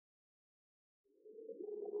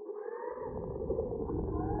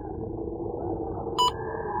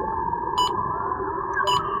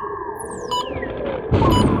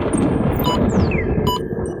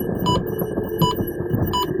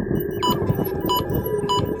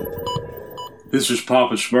This is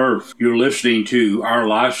Papa Smurf. You're listening to Our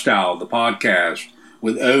Lifestyle, the podcast,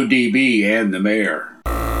 with ODB and the Mayor.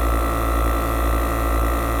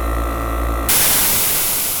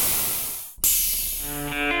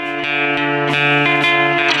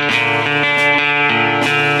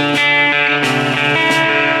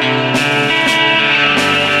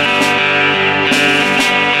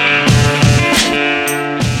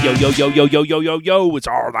 Yo, it's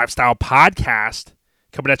Our Lifestyle Podcast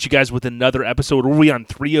coming at you guys with another episode. We're on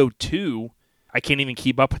 302. I can't even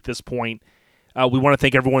keep up at this point. We want to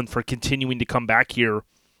thank everyone for continuing to come back here.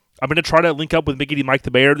 I'm going to try to link up with Mickey Mike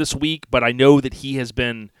the Bear this week, but I know that he has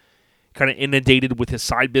been kind of inundated with his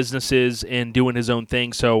side businesses and doing his own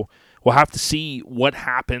thing, so we'll have to see what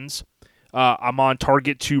happens. I'm on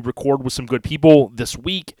target to record with some good people this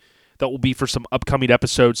week. That will be for some upcoming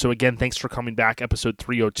episodes. So again, thanks for coming back, episode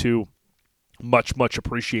 302. Much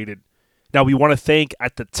appreciated. Now, we want to thank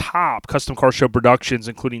at the top Custom Car Show Productions,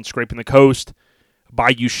 including Scraping the Coast,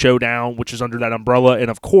 Bayou Showdown, which is under that umbrella, and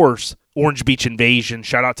of course, Orange Beach Invasion.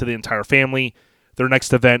 Shout out to the entire family. Their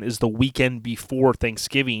next event is the weekend before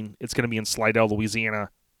Thanksgiving. It's going to be in Slidell,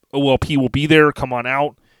 Louisiana. OLP will be there. Come on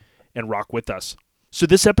out and rock with us. So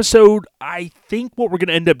this episode, I think what we're going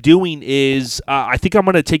to end up doing is, I think I'm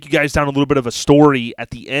going to take you guys down a little bit of a story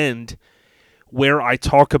at the end where I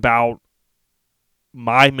talk about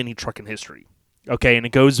my mini trucking history. Okay, and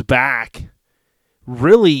it goes back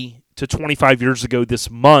really to 25 years ago this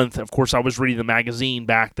month. Of course, I was reading the magazine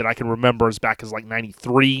back that I can remember as back as like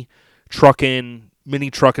 93, trucking, mini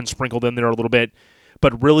trucking sprinkled in there a little bit,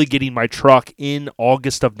 but really getting my truck in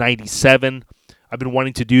August of 97. I've been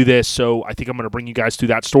wanting to do this, so I think I'm going to bring you guys through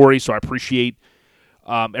that story. So I appreciate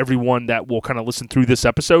everyone that will kind of listen through this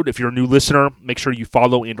episode. If you're a new listener, make sure you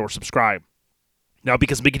follow and or subscribe. Now,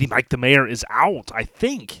 because Miggity Mike the Mayor is out, I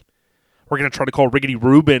think we're going to try to call Riggedy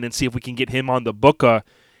Rubin and see if we can get him on the booka.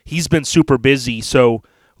 He's been super busy, so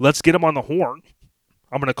let's get him on the horn.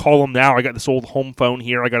 I'm going to call him now. I got this old home phone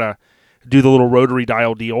here. I got to do the little rotary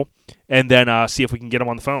dial deal and then see if we can get him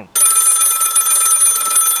on the phone.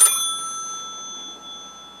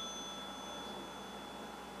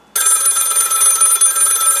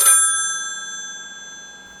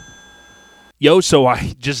 Yo, so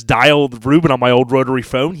I just dialed Ruben on my old rotary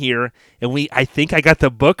phone here, and I think I got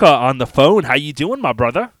the booka on the phone. How you doing, my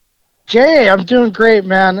brother? Jay, I'm doing great,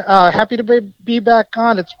 man. Happy to be back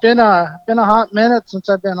on. It's been a hot minute since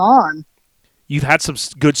I've been on. You've had some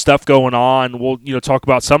good stuff going on. We'll talk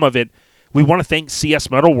about some of it. We want to thank CS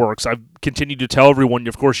Metalworks. I've continued to tell everyone,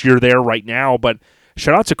 of course, you're there right now, but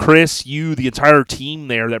shout out to Chris, you, the entire team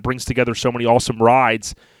there that brings together so many awesome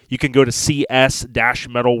rides. You can go to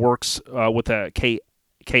CS-Metalworks with a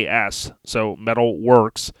KS, so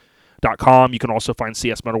metalworks.com. You can also find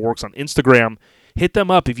CS Metalworks on Instagram. Hit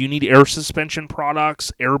them up if you need air suspension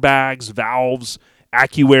products, airbags, valves,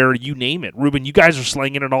 AccuAir, you name it. Ruben, you guys are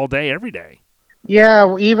slinging it all day, every day.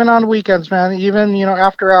 Yeah, even on weekends, man. Even,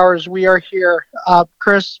 after hours, we are here.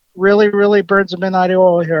 Chris really burns the midnight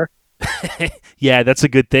oil here. Yeah, that's a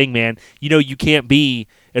good thing, man. You can't be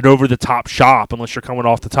an over-the-top shop unless you're coming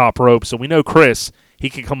off the top rope. So we know Chris, he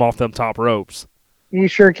can come off them top ropes. You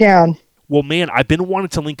sure can. Well, man, I've been wanting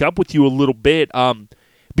to link up with you a little bit.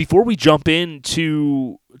 Before we jump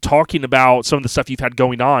into talking about some of the stuff you've had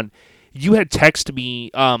going on, you had texted me,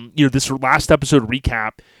 this last episode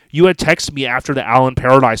recap, you had texted me after the Alan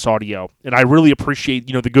Paradise audio, and I really appreciate,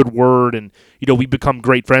 the good word, and, we've become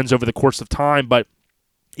great friends over the course of time, but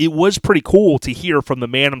it was pretty cool to hear from the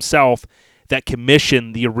man himself that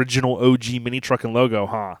commissioned the original OG mini trucking logo,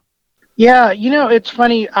 huh? Yeah, it's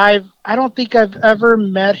funny. I don't think I've ever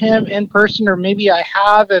met him in person, or maybe I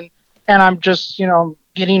have, and I'm just,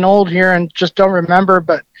 getting old here and just don't remember.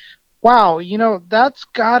 But wow, that's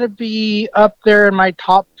got to be up there in my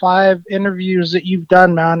top 5 interviews that you've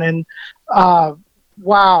done, man. And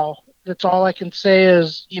wow, that's all I can say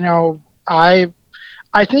is,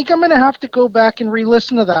 I think I'm going to have to go back and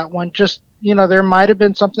re-listen to that one. Just, there might have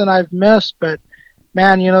been something I've missed, but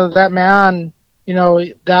man, that man,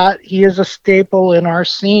 that he is a staple in our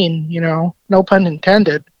scene, no pun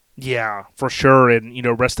intended. Yeah, for sure.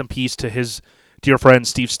 And, rest in peace to his dear friend,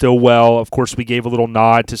 Steve Stillwell. Of course, we gave a little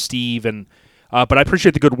nod to Steve, and but I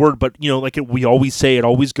appreciate the good word. But, we always say, it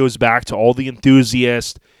always goes back to all the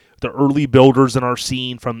enthusiasts, the early builders in our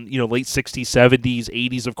scene from, late 60s, 70s,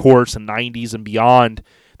 80s, of course, and 90s and beyond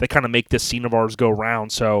that kind of make this scene of ours go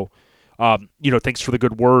round. So, thanks for the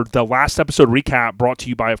good word. The last episode recap brought to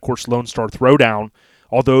you by, of course, Lone Star Throwdown.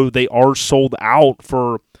 Although they are sold out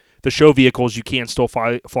for the show vehicles, you can still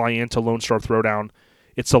fly into Lone Star Throwdown.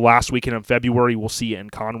 It's the last weekend in February. We'll see you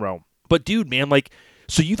in Conroe. But dude, man, like,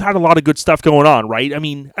 so you've had a lot of good stuff going on, right? I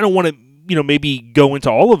mean, I don't want to, maybe go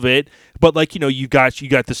into all of it, but like, you got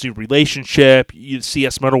this new relationship,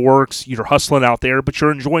 CS Metalworks, you're hustling out there, but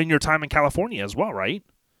you're enjoying your time in California as well, right?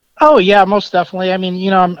 Oh yeah, most definitely. I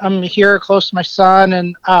mean, I'm here close to my son,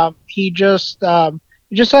 and he just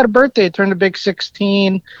had a birthday. Turned a big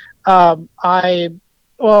 16. Well,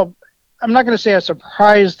 I'm not going to say I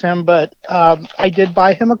surprised him, but I did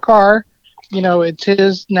buy him a car. It's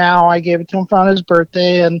his now. I gave it to him on his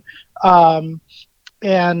birthday, and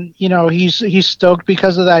he's stoked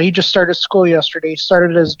because of that. He just started school yesterday. He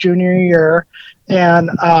started his junior year,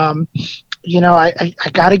 and I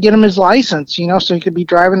got to get him his license, so he could be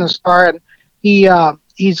driving this car. And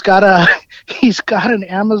he's got an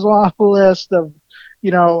Amazon list of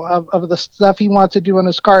of the stuff he wants to do in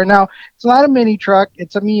his car. Now, it's not a mini truck;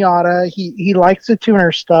 it's a Miata. He likes the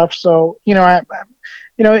tuner stuff, so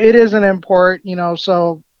it is an import.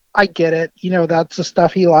 So I get it. That's the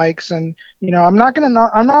stuff he likes, and I'm not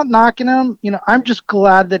knocking him. I'm just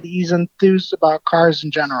glad that he's enthused about cars in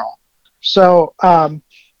general. So,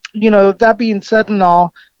 that being said and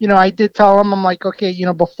all, I did tell him, I'm like, okay,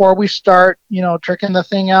 before we start, tricking the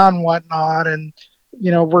thing out and whatnot, and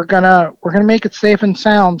we're gonna make it safe and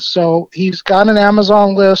sound. So he's got an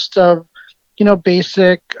Amazon list of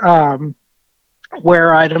basic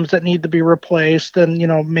wear items that need to be replaced, and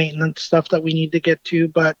maintenance stuff that we need to get to.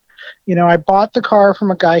 But I bought the car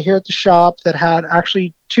from a guy here at the shop that had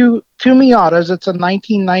actually two Miatas. It's a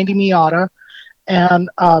 1990 Miata, and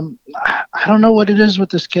I don't know what it is with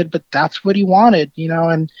this kid, but that's what he wanted,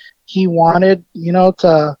 and he wanted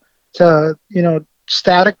to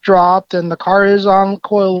static dropped, and the car is on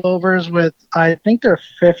coilovers with, I think they're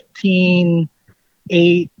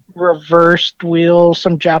 15.8 reversed wheels,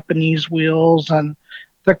 some Japanese wheels, and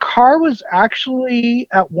the car was actually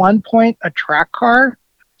at one point a track car,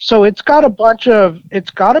 so it's got a bunch of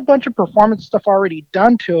performance stuff already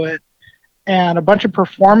done to it, and a bunch of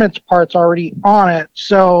performance parts already on it.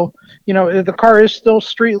 So the car is still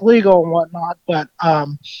street legal and whatnot, but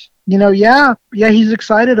yeah, he's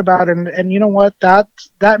excited about it, and you know what, that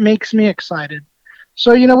makes me excited.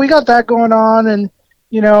 So we got that going on, and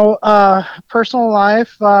personal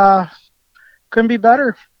life couldn't be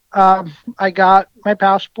better. I got my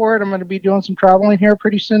passport. I'm going to be doing some traveling here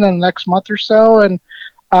pretty soon in the next month or so, and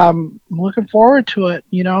I'm looking forward to it.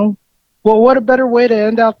 Well, what a better way to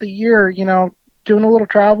end out the year, doing a little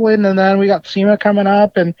traveling, and then we got SEMA coming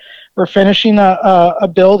up, and we're finishing a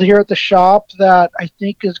build here at the shop that I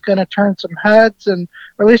think is going to turn some heads, or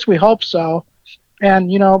at least we hope so.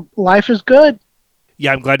 And, life is good.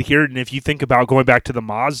 Yeah, I'm glad to hear it. And if you think about going back to the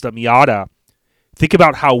Mazda Miata, think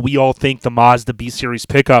about how we all think the Mazda B-Series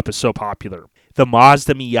pickup is so popular. The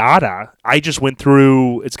Mazda Miata, I just went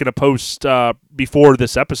through, it's going to post before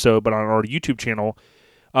this episode, but on our YouTube channel,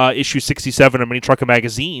 issue 67 of Mini Trucker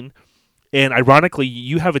Magazine. And ironically,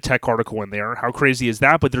 you have a tech article in there. How crazy is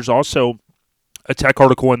that? But there's also a tech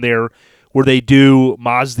article in there where they do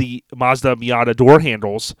Mazda Miata door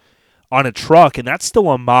handles on a truck, and that's still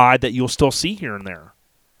a mod that you'll still see here and there.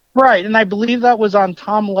 Right, and I believe that was on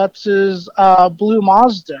Tom Lutz's Blue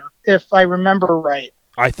Mazda, if I remember right.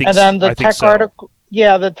 I think. And then the tech article,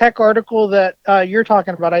 the tech article that you're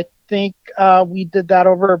talking about, I think we did that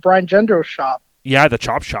over at Brian Gendro's shop. Yeah, the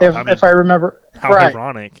chop shop. If I remember. How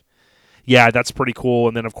ironic. Yeah, that's pretty cool.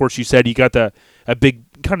 And then, of course, you said you got a big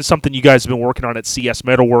kind of something you guys have been working on at CS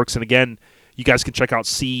Metalworks. And again, you guys can check out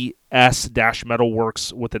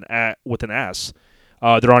CS-Metalworks with an S.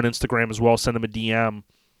 They're on Instagram as well. Send them a DM.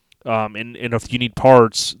 And if you need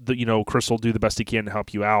parts, Chris will do the best he can to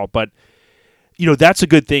help you out. But that's a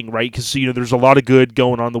good thing, right? Because there's a lot of good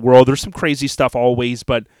going on in the world. There's some crazy stuff always,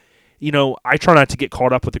 but I try not to get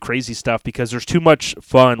caught up with the crazy stuff because there's too much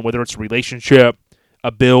fun. Whether it's a relationship,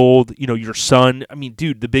 a build, your son. I mean,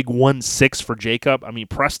 dude, the big 1-6 for Jacob. I mean,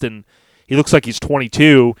 Preston, he looks like he's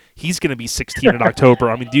 22. He's going to be 16 in October.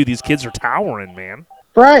 I mean, dude, these kids are towering, man.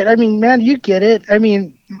 Right. I mean, man, you get it. I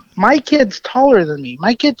mean, my kid's taller than me.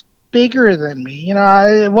 My kid's bigger than me.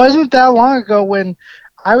 It wasn't that long ago when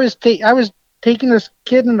I was taking this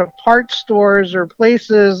kid into part stores or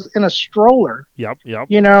places in a stroller. Yep.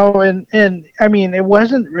 And I mean, it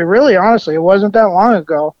wasn't really, honestly, it wasn't that long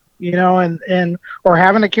ago. And or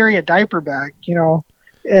having to carry a diaper bag, and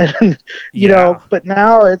but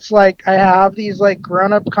now it's like I have these like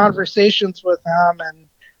grown up conversations with him, and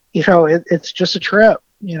it's just a trip,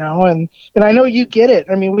 and I know you get it.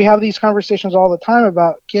 I mean, we have these conversations all the time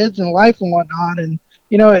about kids and life and whatnot, and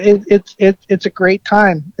it's a great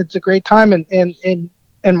time. It's a great time in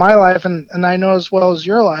my life, and I know as well as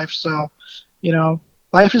your life. So,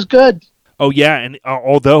 life is good. Oh yeah, and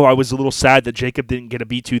although I was a little sad that Jacob didn't get a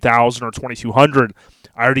B2000 or 2200,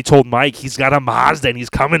 I already told Mike he's got a Mazda and he's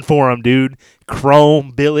coming for him, dude.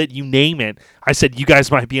 Chrome, billet, you name it. I said you guys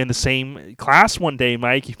might be in the same class one day,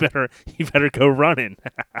 Mike. You better go running.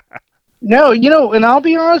 No, and I'll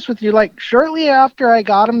be honest with you, like shortly after I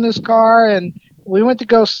got him this car and we went to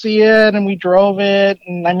go see it and we drove it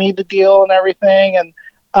and I made the deal and everything,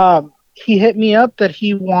 and he hit me up that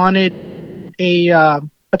he wanted a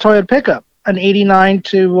Toyota pickup, an 89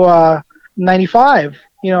 to 95,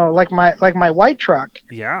 like my white truck.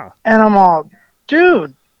 Yeah. And I'm all,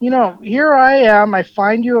 dude, here I am, I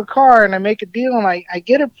find you a car and I make a deal and I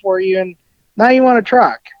get it for you, and now you want a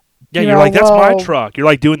truck. Yeah, you're like, that's my truck. You're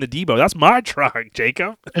like doing the Debo. That's my truck,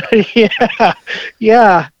 Jacob.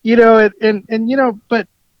 yeah. But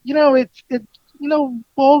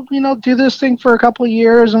we'll do this thing for a couple of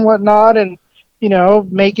years and whatnot, and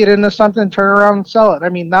make it into something, turn around and sell it. I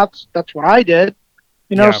mean, that's what I did.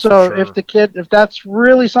 Yeah, so sure. if that's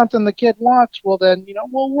really something the kid wants, well then,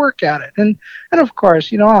 we'll work at it. And of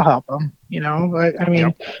course, I'll help him, I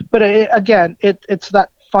mean, yep. But again, it's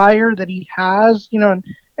that fire that he has,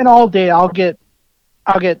 and all day I'll get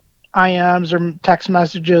IMs or text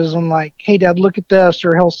messages and like, hey Dad, look at this,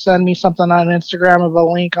 or he'll send me something on Instagram of a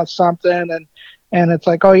link on something, and it's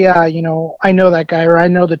like, oh yeah, I know that guy, or I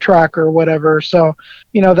know the truck or whatever. So,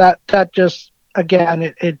 that just,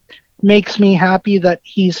 again, it makes me happy that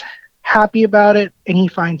he's happy about it and he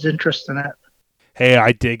finds interest in it. Hey,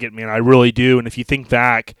 I dig it, man. I really do. And if you think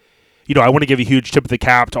back, I want to give a huge tip of the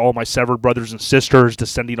cap to all my Severed brothers and sisters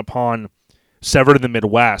descending upon Severed in the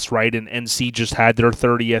Midwest, right? And NC just had their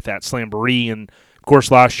 30th at Slamboree. And, of course,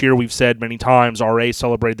 last year we've said many times RA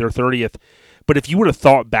celebrated their 30th. But if you would have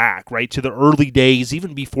thought back, right, to the early days,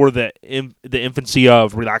 even before the infancy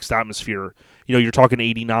of Relaxed Atmosphere, you're talking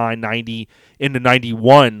 89, 90, into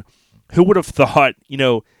 91, who would have thought,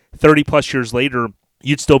 30-plus years later,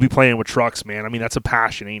 you'd still be playing with trucks, man? I mean, that's a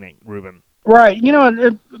passion, ain't it, Ruben? Right.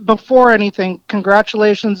 Before anything,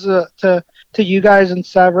 congratulations to you guys and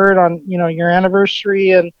Severed on, your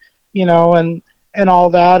anniversary and, and all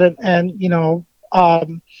that. And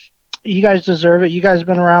you guys deserve it. You guys have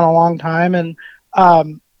been around a long time. And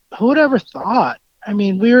who would ever thought? I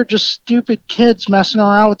mean, we were just stupid kids messing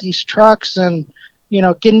around with these trucks and,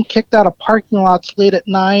 getting kicked out of parking lots late at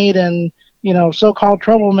night and, so-called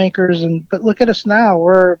troublemakers. But look at us now.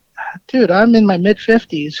 I'm in my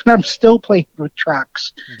mid-50s and I'm still playing with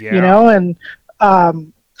trucks, and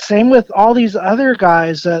same with all these other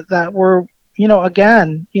guys that were,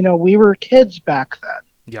 again, we were kids back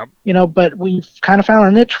then. Yep. But we've kind of found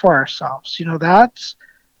a niche for ourselves. That's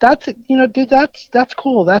dude, that's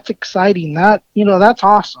cool. That's exciting. That's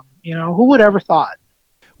awesome. Who would ever thought?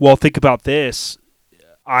 Well, think about this.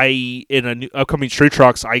 In a upcoming Street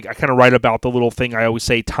Trucks, I kind of write about the little thing I always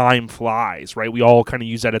say, time flies, right? We all kind of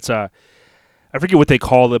use that. It's I forget what they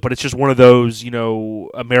call it, but it's just one of those,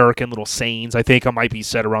 American little sayings. I think it might be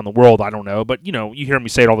said around the world. I don't know. But, you hear me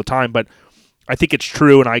say it all the time. But I think it's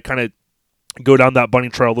true, and I kind of go down that bunny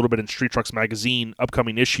trail a little bit in Street Trucks Magazine,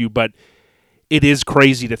 upcoming issue. But it is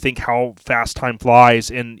crazy to think how fast time flies.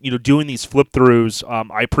 And, doing these flip-throughs,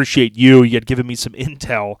 I appreciate you. You had given me some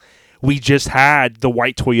intel. We just had the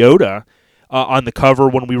white Toyota on the cover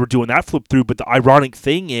when we were doing that flip-through. But the ironic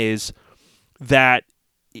thing is that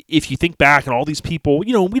if you think back and all these people,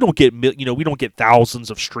 we don't get thousands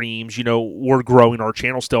of streams, we're growing our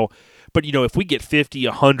channel still. But, if we get 50,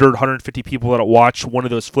 100, 150 people that watch one of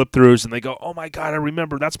those flip-throughs and they go, oh, my God, I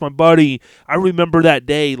remember. That's my buddy. I remember that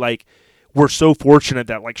day. Like, we're so fortunate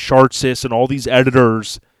that, like, Shartsis and all these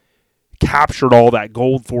editors captured all that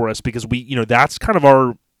gold for us because we, that's kind of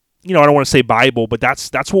our, I don't want to say Bible, but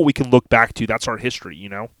that's what we can look back to. That's our history,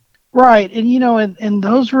 Right. And, and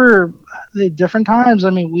those were the different times.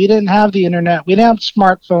 I mean, we didn't have the internet. We didn't have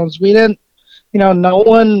smartphones. We didn't, no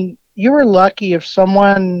one, you were lucky if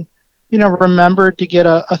someone, remembered to get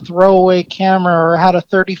a throwaway camera or had a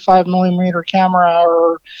 35 millimeter camera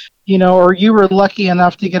or you were lucky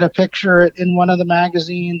enough to get a picture in one of the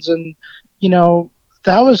magazines. And,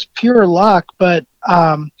 that was pure luck, but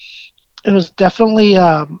it was definitely,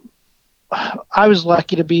 I was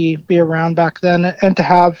lucky to be around back then and to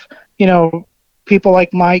have, people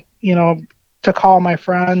like Mike, to call my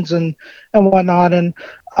friends and whatnot. And,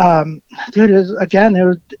 dude,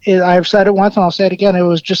 I've said it once and I'll say it again. It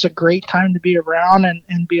was just a great time to be around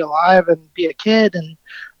and be alive and be a kid. And,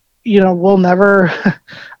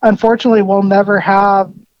 unfortunately, we'll never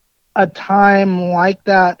have a time like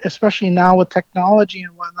that, especially now with technology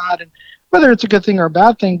and whatnot. And whether it's a good thing or a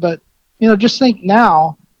bad thing, but, just think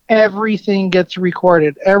now, everything gets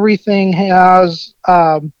recorded. Everything has,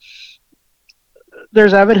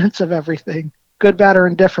 there's evidence of everything, good, bad, or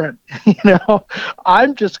indifferent.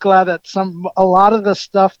 I'm just glad that a lot of the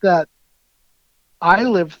stuff that I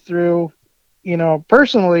lived through,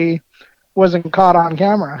 personally, wasn't caught on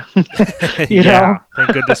camera. Yeah,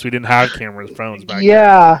 thank goodness we didn't have cameras, phones back then.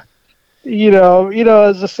 Yeah.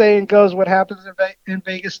 As the saying goes, what happens in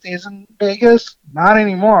Vegas stays in Vegas. Not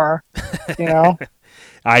anymore.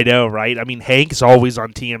 I know, right? I mean, Hank's always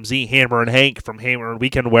on TMZ. Hammer and Hank from Hammer and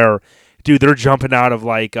Weekend, where, dude, they're jumping out of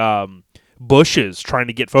like bushes trying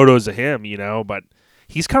to get photos of him. But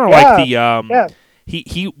he's kind of like the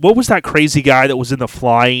he. What was that crazy guy that was in the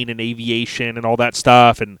flying and aviation and all that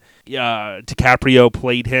stuff? And DiCaprio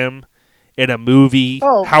played him in a movie.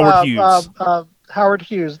 Oh, Howard Hughes. Howard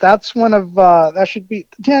Hughes. That's one of that should be.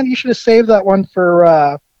 Dan, you should have saved that one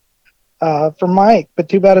for Mike. But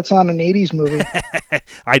too bad it's not an '80s movie.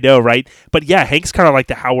 I know, right? But yeah, Hank's kind of like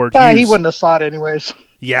the Howard Hughes. He wouldn't have saw it anyways.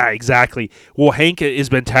 Yeah, exactly. Well, Hank has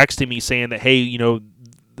been texting me saying that, hey,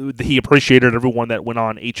 he appreciated everyone that went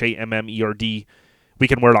on HAMMERD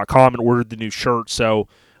weekendwear.com and ordered the new shirt. So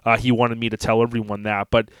he wanted me to tell everyone that.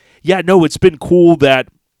 But yeah, no, it's been cool that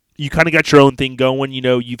you kind of got your own thing going.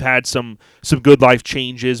 You've had some good life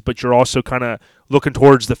changes, but you're also kind of looking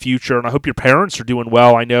towards the future. And I hope your parents are doing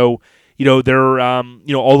well. I know, they're,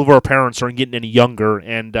 all of our parents aren't getting any younger,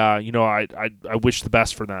 and I wish the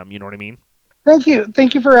best for them. You know what I mean? Thank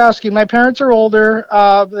you for asking. My parents are older.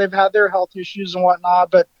 They've had their health issues and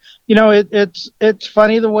whatnot, but it's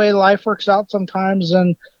funny the way life works out sometimes,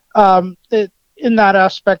 and in that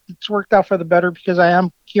aspect, it's worked out for the better because I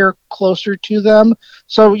am here closer to them.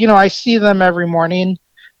 So, I see them every morning.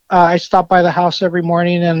 I stop by the house every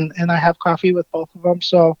morning and I have coffee with both of them.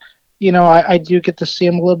 So, I do get to see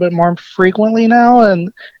them a little bit more frequently now.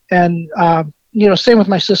 And same with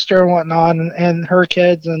my sister and whatnot and her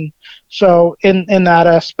kids. And so in that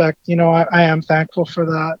aspect, I am thankful for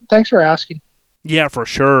that. Thanks for asking. Yeah, for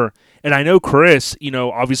sure. And I know Chris,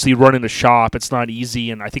 obviously running the shop, it's not easy.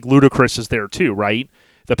 And I think Ludacris is there too, right?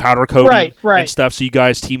 The powder coating and stuff. So you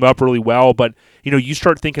guys team up really well. But, you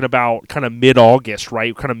start thinking about kind of mid-August,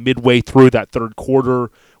 right? Kind of midway through that third quarter.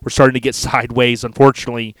 We're starting to get sideways,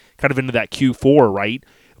 unfortunately, kind of into that Q4, right?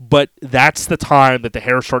 But that's the time that the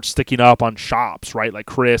hair starts sticking up on shops, right? Like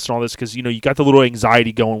Chris and all this, because, you got the little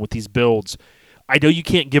anxiety going with these builds. I know you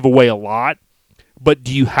can't give away a lot, but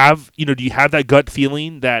do you have that gut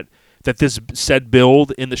feeling that this said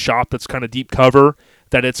build in the shop that's kind of deep cover,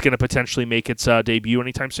 that it's going to potentially make its debut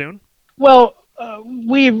anytime soon? Well,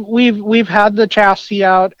 we've had the chassis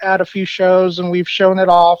out at a few shows and we've shown it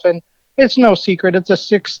off, and it's no secret. It's a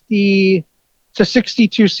 62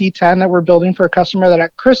 C10 that we're building for a customer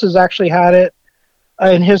that Chris has actually had it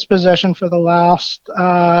in his possession for the last,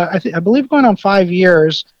 I believe going on 5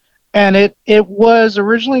 years. And it was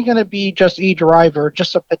originally going to be just a driver,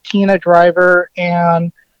 just a patina driver.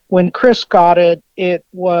 And when Chris got it, it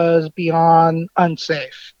was beyond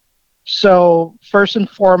unsafe. So first and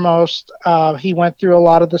foremost, he went through a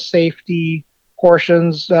lot of the safety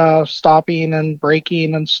portions, stopping and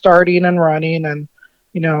braking and starting and running, and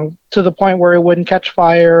to the point where it wouldn't catch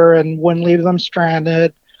fire and wouldn't leave them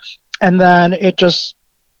stranded. And then it just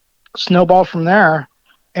snowballed from there.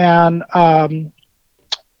 And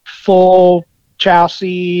full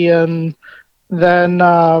chassis, and then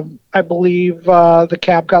I believe the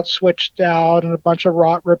cab got switched out and a bunch of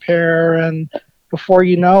rot repair, and before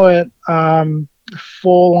you know it,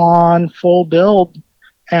 full build.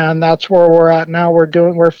 And that's where we're at now.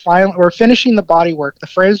 We're finishing the body work. The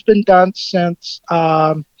frame's been done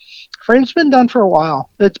for a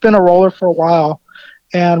while. It's been a roller for a while,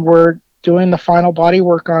 and we're doing the final body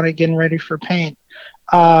work on it, getting ready for paint.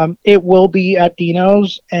 It will be at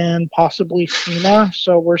Dino's and possibly SEMA,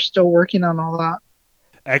 so we're still working on all that.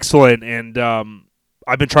 Excellent. And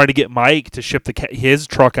I've been trying to get Mike to ship his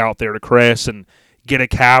truck out there to Chris and get a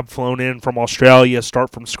cab flown in from Australia,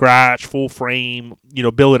 start from scratch, full frame,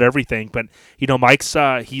 build everything. But, Mike's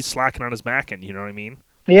he's slacking on his macking, you know what I mean?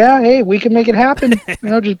 Yeah, hey, we can make it happen.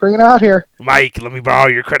 Just bring it out here. Mike, let me borrow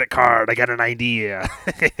your credit card. I got an idea.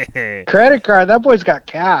 Credit card? That boy's got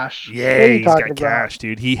cash. Yeah, he's got cash,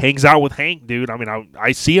 dude. He hangs out with Hank, dude. I mean,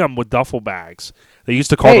 I see him with duffel bags. They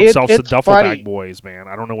used to call themselves the duffel bag boys, man.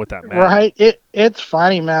 I don't know what that meant. Right? It's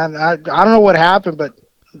funny, man. I don't know what happened, but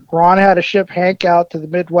Ron had to ship Hank out to the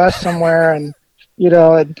Midwest somewhere, and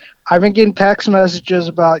and I've been getting text messages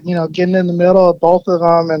about getting in the middle of both of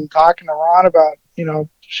them and talking to Ron about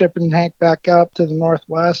shipping Hank back up to the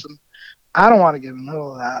Northwest, and I don't want to get in the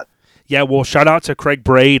middle of that. Yeah, well, shout out to Craig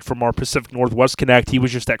Braid from our Pacific Northwest Connect. He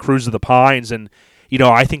was just at Cruise of the Pines, and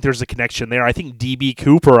I think there's a connection there. I think DB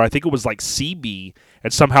Cooper, I think it was like CB,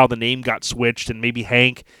 and somehow the name got switched, and maybe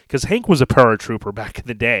Hank, because Hank was a paratrooper back in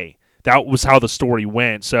the day. That was how the story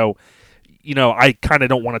went. So, I kind of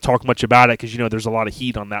don't want to talk much about it because, there's a lot of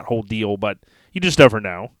heat on that whole deal, but you just never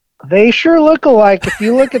know. They sure look alike. If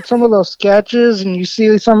you look at some of those sketches and you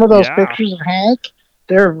see some of those pictures of Hank,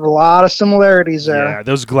 there are a lot of similarities there. Yeah,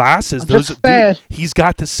 those glasses. Dude, he's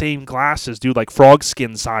got the same glasses, dude, like frog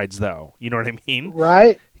skin sides, though. You know what I mean?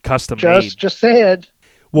 Right. Custom made. Just said.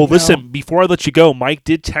 Well, listen, before I let you go, Mike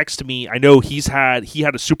did text me. I know he had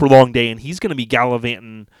a super long day, and he's going to be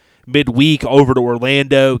gallivanting midweek over to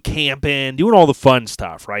Orlando, camping, doing all the fun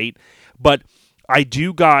stuff, right? But I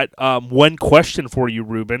do got one question for you,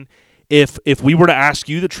 Ruben. If we were to ask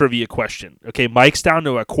you the trivia question, okay, Mike's down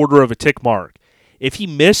to a quarter of a tick mark. If he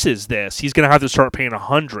misses this, he's going to have to start paying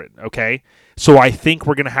 100, okay? So I think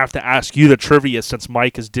we're going to have to ask you the trivia since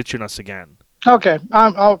Mike is ditching us again. Okay,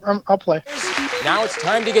 I'll play. Now it's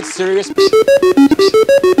time to get serious.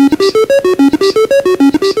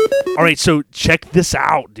 All right, so check this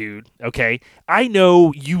out, dude, okay? I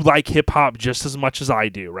know you like hip-hop just as much as I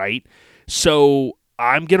do, right? So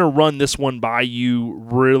I'm going to run this one by you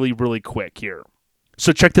really, really quick here.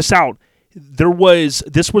 So check this out.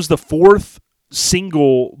 This was the fourth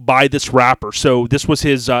single by this rapper. So this was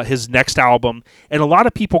his next album, and a lot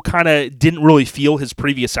of people kind of didn't really feel his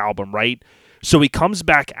previous album, right? So he comes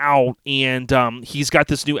back out, and he's got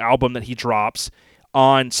this new album that he drops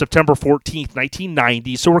on September 14th,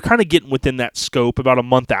 1990. So we're kind of getting within that scope, about a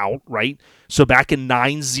month out, right? So back in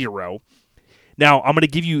 90. Now, I'm going to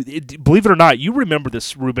give you, believe it or not, you remember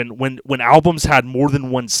this, Ruben, when albums had more than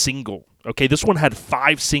one single. Okay, this one had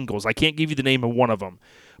 5 singles. I can't give you the name of one of them.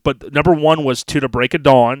 But number 1 was To the Break of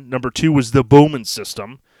Dawn. Number 2 was The Boomin'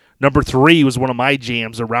 System. Number 3 was one of my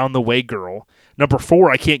jams, Around the Way Girl. Number 4,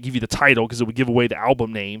 I can't give you the title because it would give away the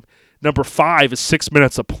album name. Number 5 is 6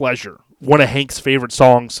 Minutes of Pleasure, one of Hank's favorite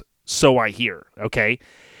songs, So I Hear. Okay,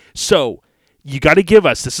 so you got to give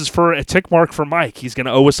us, this is for a tick mark for Mike. He's going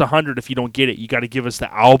to owe us 100 if you don't get it. You got to give us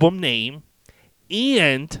the album name,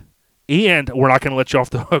 and we're not going to let you off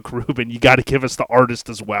the hook, Ruben. You got to give us the artist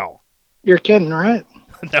as well. You're kidding, right?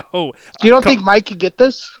 No. You don't think Mike could get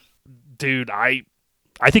this? Dude, I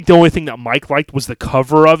think the only thing that Mike liked was the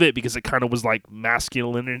cover of it because it kind of was like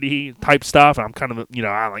masculinity type stuff. And I'm kind of,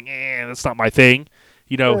 I'm like, that's not my thing.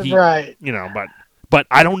 Right. But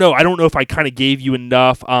I don't know. I don't know if I kind of gave you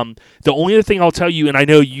enough. The only other thing I'll tell you, and I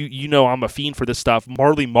know you know I'm a fiend for this stuff,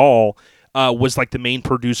 Marley Marl was like the main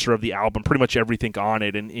producer of the album, pretty much everything on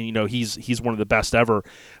it, and he's one of the best ever.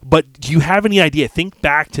 But do you have any idea? Think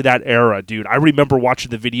back to that era, dude. I remember watching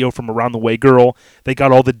the video from Around the Way Girl. They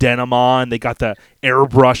got all the denim on. They got the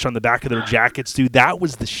airbrush on the back of their jackets, dude. That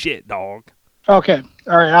was the shit, dog. Okay,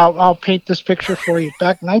 all right. I'll paint this picture for you.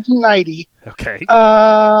 Back in 1990. Okay.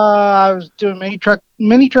 I was doing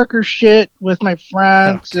mini trucker shit with my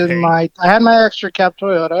friends, and I had my extra cab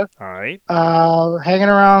Toyota. All right. Hanging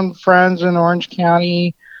around friends in Orange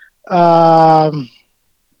County, who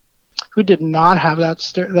did not have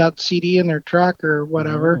that CD in their truck or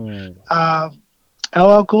whatever.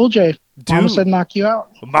 LL Cool J. Dude, Mama Said Knock You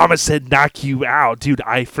Out. Mama Said Knock You Out, dude.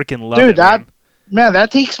 I freaking love it. Man,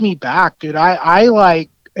 that takes me back, dude. I like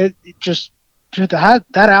it. Just dude,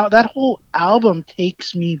 that whole album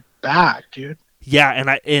takes me back, dude. Yeah,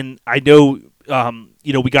 and I know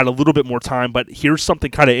we got a little bit more time, but here's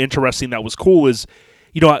something kind of interesting that was cool is,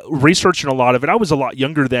 researching a lot of it. I was a lot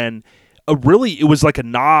younger then. Really, it was like a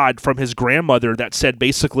nod from his grandmother that said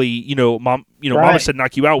basically, Mama Said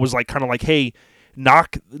Knock You Out was like kind of like, hey,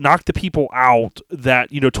 knock the people out that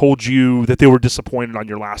told you that they were disappointed on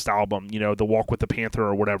your last album, The Walk with the Panther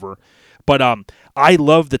or whatever. But I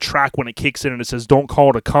love the track when it kicks in and it says, "Don't call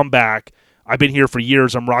it a comeback. I've been here for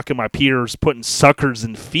years. I'm rocking my peers, putting suckers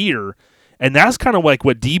in fear." And that's kind of like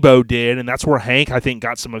what Debo did, and that's where Hank, I think,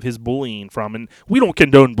 got some of his bullying from. And we don't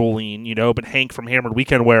condone bullying, but Hank from Hammered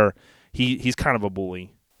Weekend, where he's kind of a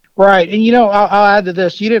bully. Right, and I'll add to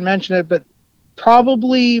this. You didn't mention it, but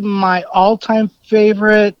probably my all-time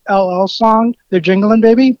favorite LL song, "They're Jingling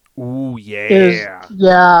Baby." Ooh, yeah.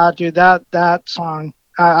 Dude, that song.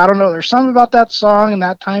 I don't know. There's something about that song and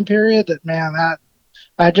that time period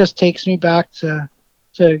that just takes me back to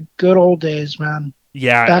good old days, man.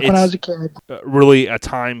 Yeah, back when I was a kid. Really a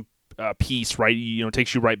time piece, right?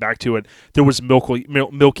 Takes you right back to it. There was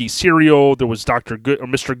Milky Cereal. There was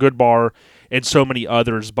Mr. Goodbar, and so many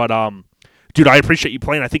others. But dude, I appreciate you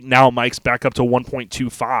playing. I think now Mike's back up to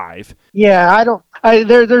 1.25. Yeah,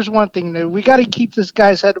 there's one thing, dude. We got to keep this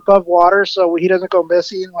guy's head above water so he doesn't go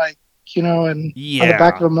missing. Like, and on the Yeah.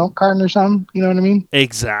 back of a milk carton or something. You know what I mean?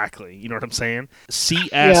 Exactly. You know what I'm saying?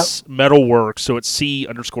 CS Metalworks. So it's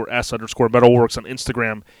C_S_Metalworks on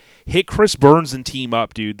Instagram. Hit Chris Burns and team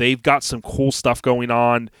up, dude. They've got some cool stuff going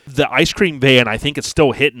on. The ice cream van, I think it's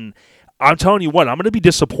still hitting. I'm telling you what, I'm going to be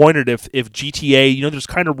disappointed if GTA, there's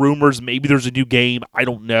kind of rumors, maybe there's a new game. I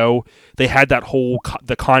don't know. They had that whole,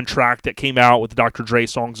 the contract that came out with the Dr. Dre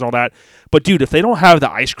songs and all that. But, dude, if they don't have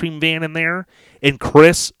the ice cream van in there and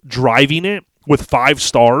Chris driving it with 5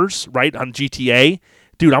 stars, right, on GTA,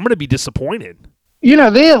 dude, I'm going to be disappointed.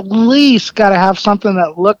 They at least got to have something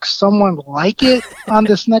that looks somewhat like it on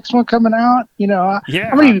this next one coming out. Yeah.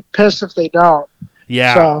 I'm going to be pissed if they don't.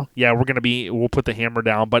 Yeah. So. Yeah, we'll put the hammer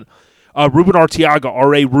down. But Ruben Arteaga,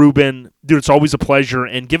 R.A. Ruben, dude, it's always a pleasure.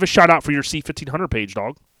 And give a shout out for your C1500 page,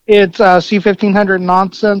 dog. It's C1500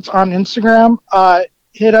 Nonsense on Instagram.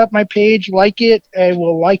 Hit up my page, like it, and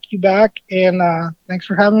we'll like you back. And thanks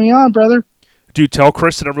for having me on, brother. Dude, tell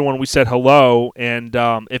Chris and everyone we said hello. And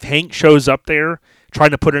if Hank shows up there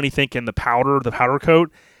trying to put anything in the powder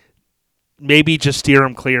coat, maybe just steer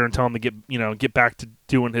him clear and tell him to get back to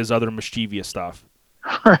doing his other mischievous stuff.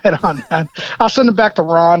 Right on, man. I'll send it back to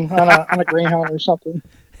Ron on a Greyhound or something.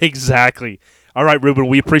 Exactly. All right, Ruben,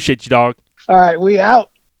 we appreciate you, dog. All right, we out.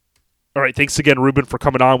 All right, thanks again, Ruben, for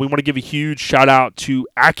coming on. We want to give a huge shout out to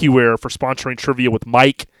AccuWear for sponsoring Trivia with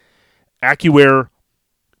Mike.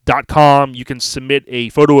 AccuWear.com. You can submit a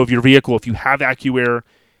photo of your vehicle if you have AccuWear.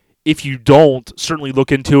 If you don't, certainly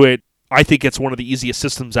look into it. I think it's one of the easiest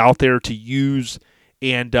systems out there to use.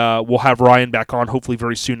 And we'll have Ryan back on hopefully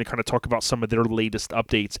very soon to kind of talk about some of their latest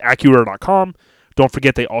updates. AccuWear.com. Don't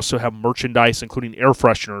forget they also have merchandise, including air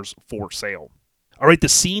fresheners, for sale. All right, the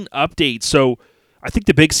scene update. So I think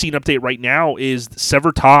the big scene update right now is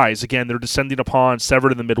Severed Ties. Again, they're descending upon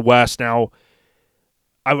Severed in the Midwest. Now,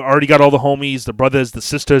 I've already got all the homies, the brothers, the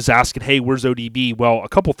sisters asking, hey, where's ODB? Well, a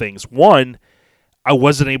couple things. One, I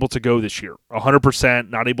wasn't able to go this year. 100%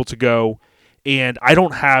 not able to go. And I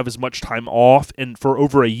don't have as much time off. And for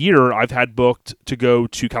over a year, I've had booked to go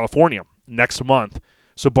to California next month.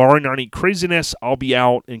 So barring any craziness, I'll be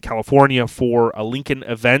out in California for a Lincoln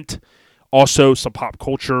event. Also, some pop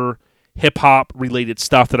culture, hip-hop related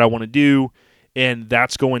stuff that I want to do. And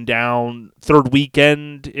that's going down third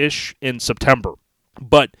weekend-ish in September.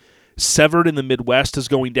 But Severed in the Midwest is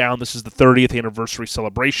going down. This is the 30th anniversary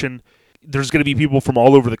celebration. There's going to be people from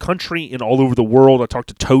all over the country and all over the world. I talked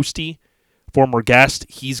to Toasty, former guest.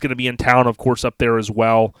 He's going to be in town, of course, up there as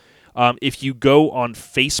well. If you go on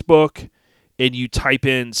Facebook and you type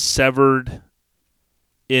in Severed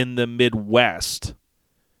in the Midwest,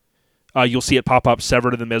 you'll see it pop up,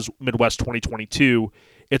 Severed in the Midwest 2022.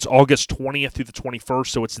 It's August 20th through the 21st,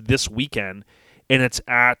 so it's this weekend, and it's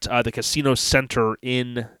at the Casino Center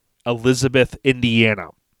in Elizabeth, Indiana.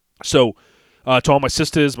 So to all my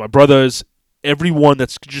sisters, my brothers, everyone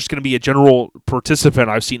that's just going to be a general participant.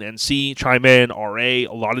 I've seen NC chime in, RA, a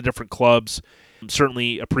lot of different clubs.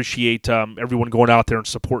 Certainly appreciate everyone going out there and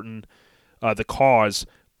supporting the cause.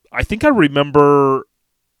 I think I remember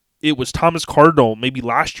it was Thomas Cardinal, maybe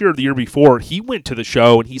last year or the year before. He went to the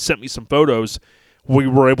show and he sent me some photos. We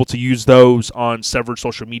were able to use those on Severed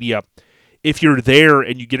social media. If you're there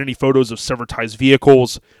and you get any photos of Severed Ties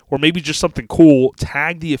vehicles or maybe just something cool,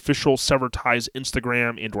 tag the official Severed Ties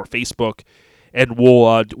Instagram and or Facebook, and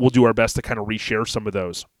we'll do our best to kind of reshare some of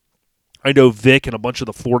those. I know Vic and a bunch of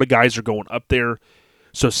the Florida guys are going up there,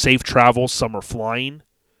 so safe travel. Some are flying,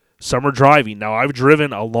 some are driving. Now, I've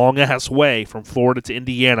driven a long-ass way from Florida to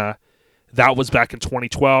Indiana. That was back in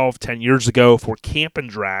 2012, 10 years ago for Camp and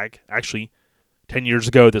Drag. Actually, 10 years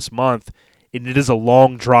ago this month, and it is a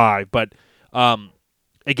long drive, but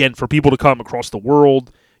again, for people to come across the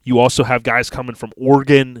world, you also have guys coming from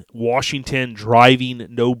Oregon, Washington, driving,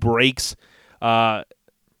 no brakes, not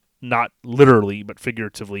literally, but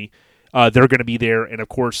figuratively. They're going to be there, and of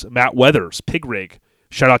course, Matt Weathers, Pig Rig.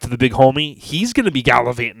 Shout out to the big homie. He's going to be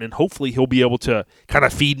gallivanting, and hopefully he'll be able to kind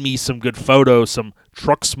of feed me some good photos, some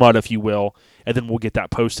truck smut, if you will, and then we'll get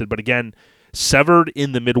that posted. But again, Severed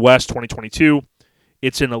in the Midwest 2022.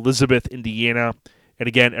 It's in Elizabeth, Indiana. And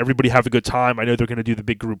again, everybody have a good time. I know they're going to do the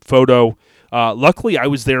big group photo. Luckily, I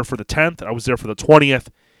was there for the 10th. I was there for the 20th.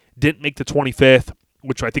 Didn't make the 25th,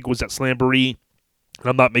 which I think was at Slamboree. And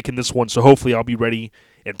I'm not making this one, so hopefully I'll be ready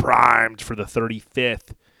and primed for the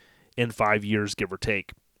 35th in 5 years, give or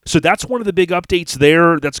take. So that's one of the big updates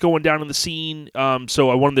there that's going down in the scene. So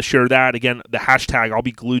I wanted to share that. Again, the hashtag I'll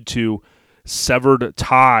be glued to, Severed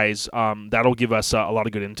Ties. That'll give us a lot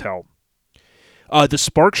of good intel. The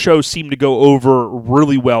Spark Show seemed to go over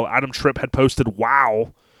really well. Adam Tripp had posted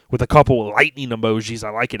wow with a couple of lightning emojis. I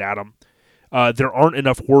like it, Adam. There aren't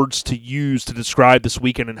enough words to use to describe this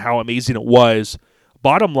weekend and how amazing it was.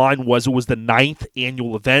 Bottom line was it was the 9th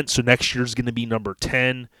annual event, so next year's going to be number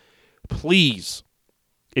 10. Please,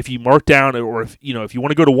 if you mark down, or if you want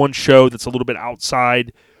to go to one show that's a little bit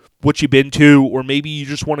outside what you've been to, or maybe you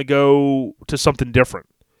just want to go to something different,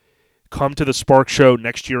 come to the Spark Show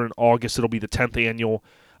next year in August. It'll be the 10th annual.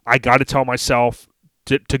 I got to tell myself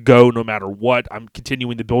to go no matter what. I'm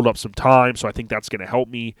continuing to build up some time, so I think that's going to help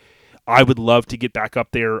me. I would love to get back up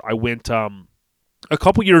there. I went a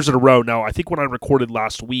couple years in a row. Now, I think when I recorded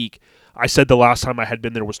last week, I said the last time I had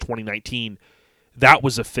been there was 2019. That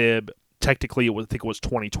was a fib. Technically, I think it was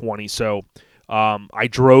 2020. So I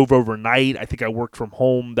drove overnight. I think I worked from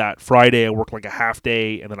home that Friday. I worked like a half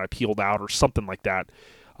day, and then I peeled out or something like that.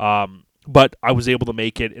 But I was able to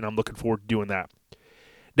make it, and I'm looking forward to doing that.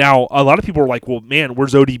 Now, a lot of people are like, well, man,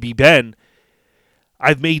 where's ODB been?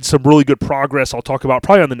 I've made some really good progress. I'll talk about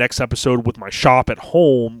probably on the next episode with my shop at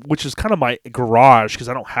home, which is kind of my garage because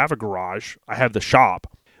I don't have a garage. I have the shop.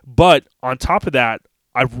 But on top of that,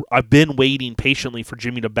 I've been waiting patiently for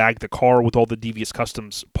Jimmy to bag the car with all the Devious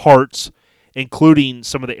Customs parts, including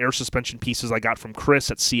some of the air suspension pieces I got from Chris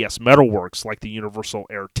at CS Metalworks, like the Universal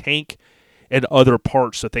Air Tank and other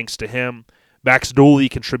parts. So thanks to him. Max Dooley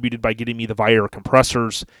contributed by getting me the Viair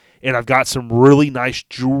compressors, and I've got some really nice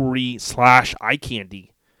jewelry / eye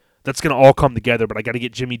candy that's going to all come together, but I got to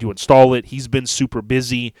get Jimmy to install it. He's been super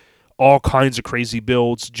busy, all kinds of crazy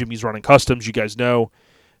builds. Jimmy's running customs, you guys know.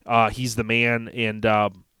 He's the man, and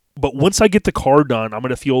but once I get the car done, I'm going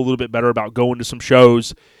to feel a little bit better about going to some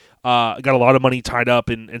shows. I got a lot of money tied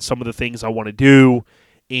up in some of the things I want to do,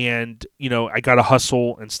 and, I got to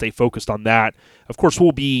hustle and stay focused on that. Of course,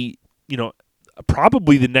 we'll be,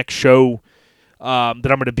 probably the next show that I'm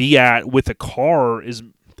going to be at with a car is,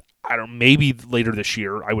 maybe later this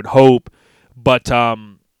year, I would hope. But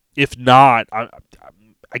if not, I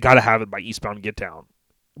got to have it by Eastbound Get Down.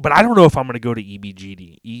 But I don't know if I'm going to go to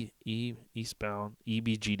EBGD. Eastbound,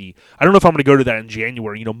 EBGD. I don't know if I'm going to go to that in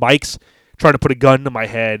January. Mike's trying to put a gun to my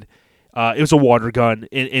head. It was a water gun,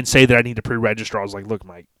 and say that I need to pre-register. I was like, look,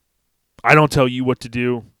 Mike, I don't tell you what to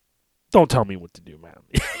do. Don't tell me what to do, man.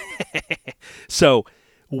 So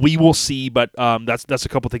we will see, but that's a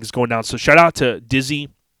couple things going down. So shout out to Dizzy.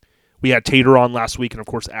 We had Tater on last week, and of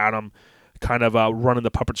course Adam kind of running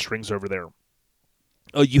the puppet strings over there.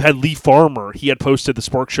 You had Lee Farmer. He had posted the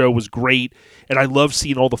Spark Show was great, and I love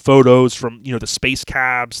seeing all the photos from the space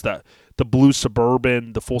cabs, the blue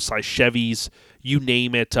Suburban, the full-size Chevys, you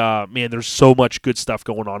name it. Man, there's so much good stuff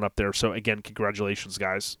going on up there. So again, congratulations,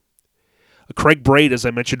 guys. Craig Braid, as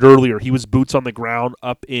I mentioned earlier, he was boots on the ground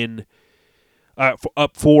up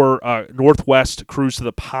for Northwest Cruise to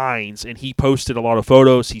the Pines, and he posted a lot of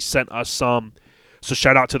photos. He sent us some, so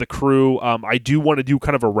shout out to the crew. I do want to do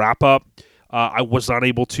kind of a wrap-up. I was not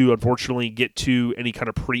able to, unfortunately, get to any kind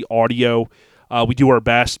of pre-audio. We do our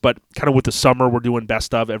best, but kind of with the summer, we're doing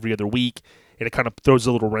best of every other week, and it kind of throws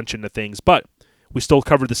a little wrench into things. But we still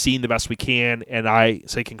covered the scene the best we can, and I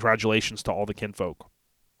say congratulations to all the kinfolk.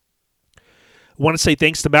 I want to say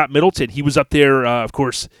thanks to Matt Middleton. He was up there, of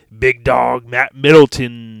course, big dog Matt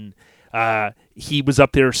Middleton. He was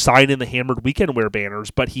up there signing the Hammered Weekend Wear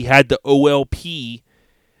banners, but he had the OLP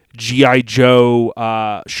G.I.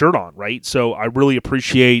 Joe shirt on, right? So I really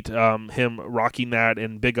appreciate him rocking that,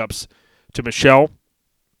 and big ups to Michelle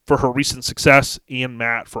for her recent success and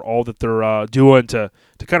Matt for all that they're doing to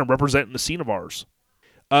kind of represent the scene of ours.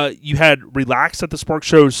 You had Relax at the Spark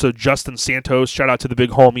Show, so Justin Santos, shout out to the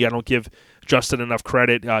big homie. I don't give Justin enough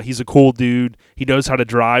credit. He's a cool dude. He knows how to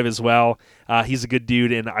drive as well. He's a good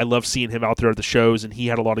dude, and I love seeing him out there at the shows, and he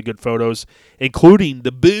had a lot of good photos, including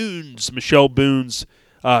the Boone's, Michelle Boone's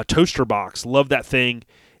toaster box. Love that thing,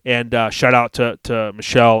 and shout out to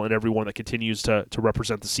Michelle and everyone that continues to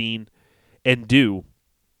represent the scene and do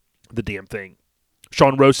the damn thing.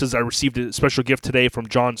 Sean Rose says, I received a special gift today from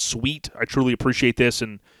John Sweet. I truly appreciate this.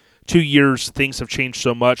 In 2 years, things have changed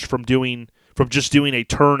so much from just doing a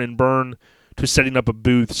turn and burn to setting up a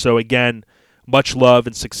booth. So again, much love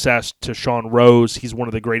and success to Sean Rose. He's one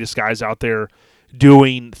of the greatest guys out there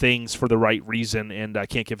doing things for the right reason, and I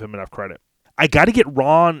can't give him enough credit. I got to get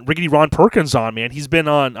Rickety Ron Perkins on, man. He's been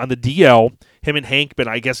on the DL. Him and Hank been,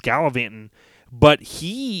 I guess, gallivanting. But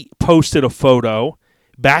he posted a photo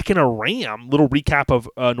back in a Ram, little recap of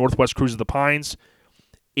Northwest Cruise of the Pines,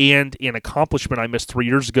 and an accomplishment I missed 3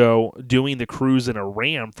 years ago, doing the cruise in a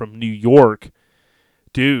Ram from New York.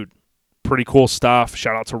 Dude, pretty cool stuff.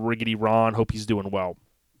 Shout out to Rickety Ron. Hope he's doing well.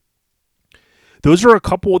 Those are a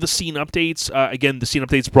couple of the scene updates. Again, the scene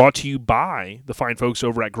updates brought to you by the fine folks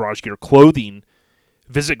over at Garage Gear Clothing.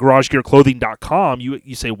 Visit garagegearclothing.com.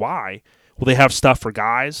 You say, why? Well, they have stuff for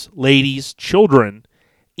guys, ladies, children,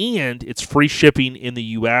 and it's free shipping in the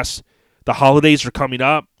U.S. The holidays are coming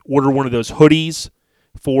up. Order one of those hoodies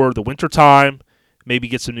for the wintertime. Maybe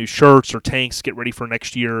get some new shirts or tanks. Get ready for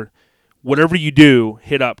next year. Whatever you do,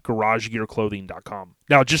 hit up GarageGearClothing.com.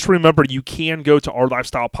 Now, just remember, you can go to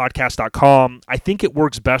OurLifestylePodcast.com. I think it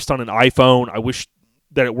works best on an iPhone. I wish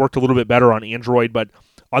that it worked a little bit better on Android, but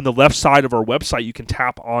on the left side of our website, you can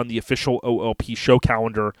tap on the official OLP show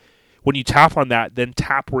calendar. When you tap on that, then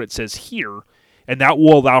tap where it says here, and that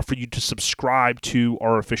will allow for you to subscribe to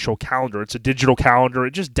our official calendar. It's a digital calendar.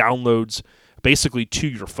 It just downloads basically to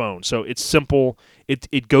your phone. So it's simple.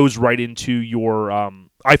 It goes right into your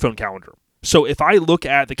iPhone calendar. So if I look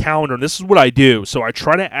at the calendar, and this is what I do, so I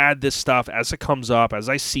try to add this stuff as it comes up, as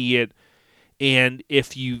I see it, and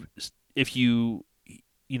if you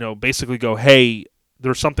basically go, hey,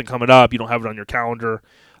 there's something coming up, you don't have it on your calendar,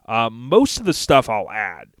 most of the stuff I'll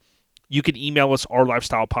add. You can email us,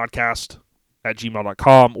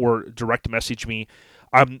 ourlifestylepodcast@gmail.com, or direct message me.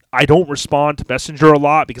 I don't respond to Messenger a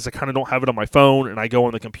lot because I kind of don't have it on my phone, and I go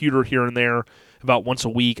on the computer here and there about once a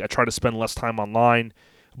week. I try to spend less time online,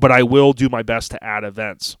 but I will do my best to add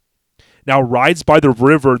events. Now, Rides by the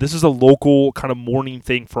River, this is a local kind of morning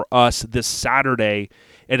thing for us this Saturday,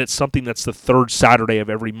 and it's something that's the third Saturday of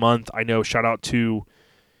every month. I know, shout out to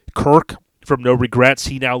Kirk from No Regrets.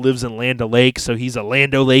 He now lives in Land O'Lakes, so he's a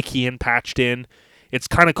Land O'Lakean patched in. It's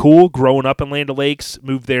kind of cool growing up in Land O'Lakes.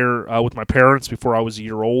 Moved there with my parents before I was a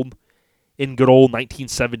year old in good old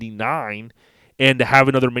 1979. And to have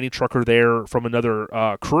another mini trucker there from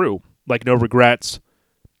another crew, like No Regrets,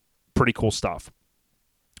 pretty cool stuff.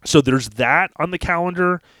 So there's that on the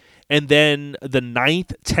calendar. And then the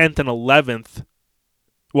 9th, 10th, and 11th,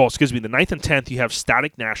 the 9th and 10th, you have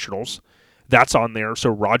Static Nationals. That's on there. So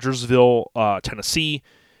Rogersville, Tennessee.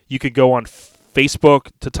 You could go on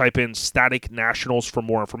Facebook to type in Static Nationals for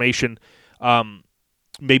more information.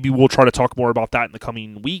 Maybe we'll try to talk more about that in the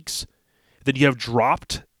coming weeks. Then you have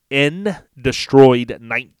Dropped N Destroyed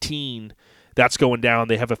 19. That's going down.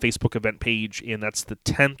 They have a Facebook event page, and that's the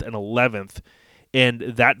 10th and 11th. And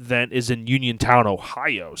that event is in Uniontown,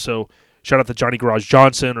 Ohio. So shout out to Johnny Garage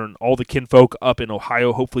Johnson and all the kinfolk up in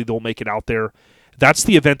Ohio. Hopefully they'll make it out there. That's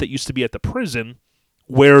the event that used to be at the prison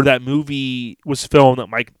where that movie was filmed that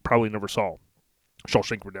Mike probably never saw.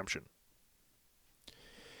 Shawshank Redemption.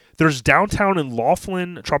 There's downtown in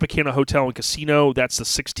Laughlin, Tropicana Hotel and Casino. That's the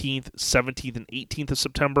 16th, 17th, and 18th of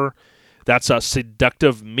September. That's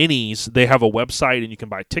Seductive Minis. They have a website, and you can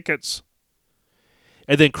buy tickets.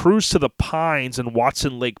 And then Cruise to the Pines in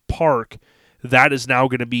Watson Lake Park. That is now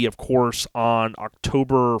going to be, of course, on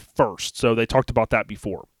October 1st. So they talked about that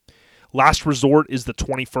before. Last Resort is the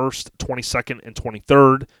 21st, 22nd, and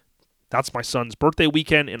 23rd. That's my son's birthday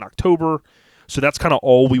weekend in October. So that's kind of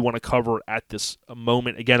all we want to cover at this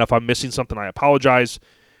moment. Again, if I'm missing something, I apologize.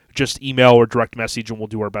 Just email or direct message, and we'll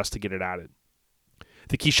do our best to get it added.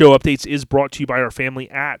 The Key Show Updates is brought to you by our family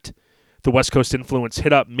at the West Coast Influence.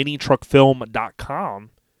 Hit up minitruckfilm.com.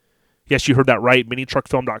 Yes, you heard that right,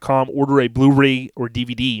 minitruckfilm.com. Order a Blu-ray or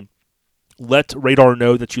DVD. Let Radar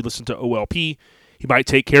know that you listen to OLP. He might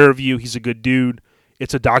take care of you. He's a good dude.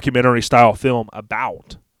 It's a documentary-style film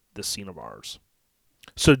about this scene of ours.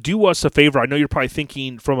 So do us a favor. I know you're probably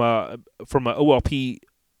thinking from a OLP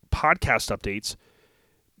podcast updates,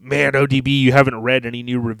 man, ODB, you haven't read any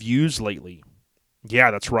new reviews lately.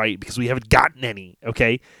 Yeah, that's right, because we haven't gotten any,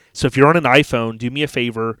 okay? So if you're on an iPhone, do me a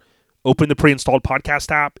favor, open the pre-installed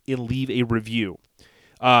podcast app and leave a review.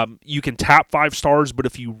 You can tap 5 stars, but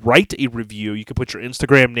if you write a review, you can put your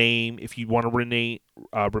Instagram name. If you want to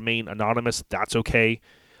remain anonymous, that's okay.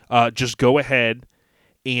 Just go ahead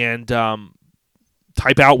and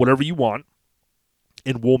type out whatever you want,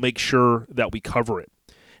 and we'll make sure that we cover it.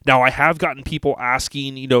 Now, I have gotten people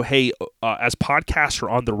asking, hey, as podcasts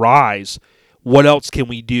are on the rise, what else can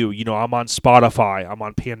we do? I'm on Spotify, I'm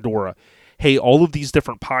on Pandora. Hey, all of these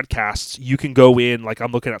different podcasts, you can go in, like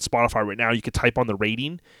I'm looking at Spotify right now, you can type on the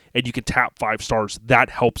rating, and you can tap 5 stars. That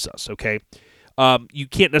helps us, okay? You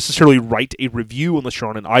can't necessarily write a review unless you're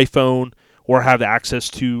on an iPhone or have access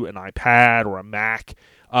to an iPad or a Mac.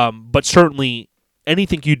 But certainly,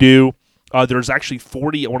 anything you do, there's actually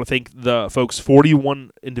 40, I want to thank the folks,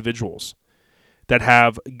 41 individuals that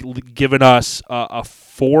have given us a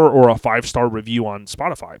 4 or a 5-star review on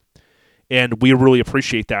Spotify. And we really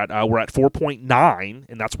appreciate that. We're at 4.9,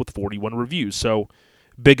 and that's with 41 reviews. So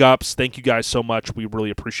big ups. Thank you guys so much. We really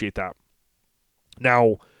appreciate that.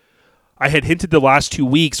 Now, I had hinted the last 2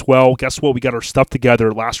 weeks. Well, guess what? We got our stuff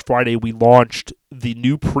together. Last Friday, we launched the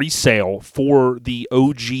new pre-sale for the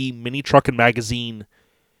OG Mini Truckin' Magazine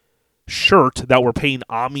shirt that we're paying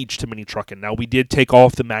homage to Mini Truckin'. Now, we did take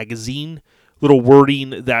off the magazine little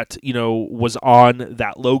wording that, was on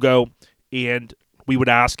that logo, and we would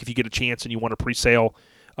ask if you get a chance and you want a pre-sale,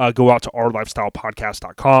 go out to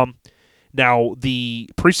ourlifestylepodcast.com. Now, the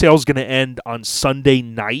pre-sale is going to end on Sunday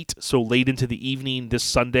night, so late into the evening this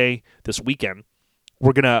Sunday, this weekend.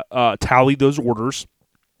 We're going to tally those orders.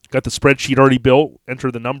 Got the spreadsheet already built,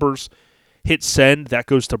 enter the numbers, hit send. That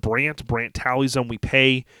goes to Brant. Brant tallies them, we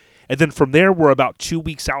pay. And then from there, we're about 2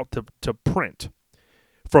 weeks out to print.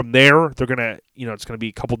 From there, they're going to, it's going to be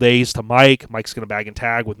a couple days to Mike. Mike's going to bag and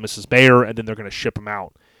tag with Mrs. Bayer, and then they're going to ship them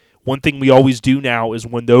out. One thing we always do now is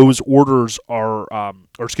when those orders are,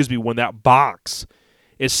 when that box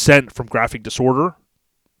is sent from Graphic Disorder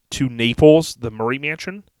to Naples, the Murray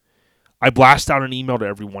Mansion, I blast out an email to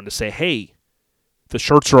everyone to say, hey, the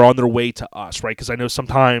shirts are on their way to us, right? Because I know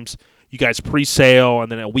sometimes you guys pre-sale, and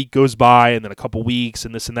then a week goes by, and then a couple weeks,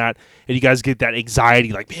 and this and that, and you guys get that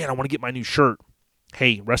anxiety, like, man, I want to get my new shirt.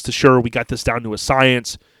 Hey, rest assured, we got this down to a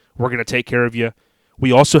science. We're going to take care of you.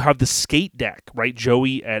 We also have the skate deck, right?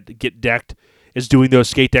 Joey at Get Decked is doing those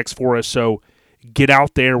skate decks for us. So get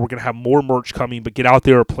out there. We're going to have more merch coming, but get out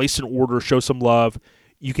there, place an order, show some love.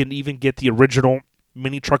 You can even get the original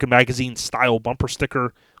Mini Truckin' Magazine style bumper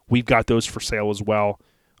sticker. We've got those for sale as well.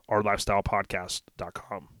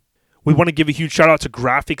 OurLifestylePodcast.com. We want to give a huge shout out to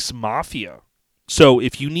Graphics Mafia. So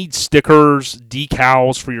if you need stickers,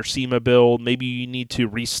 decals for your SEMA build, maybe you need to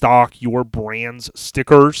restock your brand's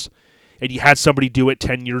stickers, and you had somebody do it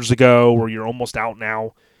 10 years ago or you're almost out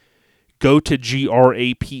now, go to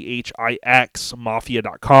GRAPHIX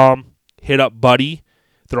Mafia.com. Hit up Buddy.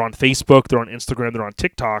 They're on Facebook. They're on Instagram. They're on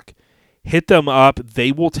TikTok. Hit them up.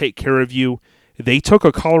 They will take care of you. They took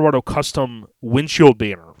a Colorado Custom windshield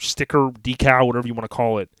banner, sticker, decal, whatever you want to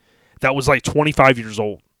call it, that was like 25 years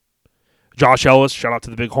old. Josh Ellis, shout out to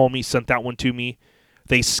the big homie, sent that one to me.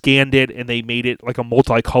 They scanned it, and they made it like a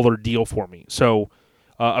multicolored deal for me. So,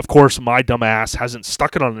 of course, my dumb ass hasn't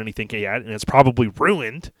stuck it on anything yet, and it's probably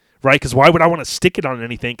ruined, right? Because why would I want to stick it on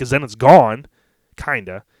anything? Because then it's gone, kind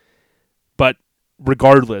of. But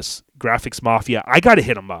regardless, Graphics Mafia, I got to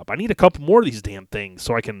hit them up. I need a couple more of these damn things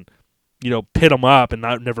so I can, pit them up and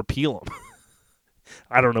never peel them.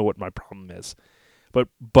 I don't know what my problem is. But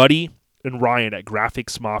Buddy and Ryan at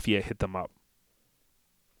Graphics Mafia, hit them up.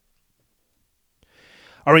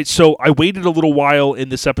 All right, so I waited a little while in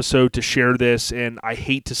this episode to share this, and I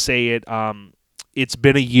hate to say it. It's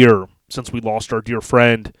been a year since we lost our dear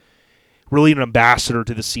friend, really an ambassador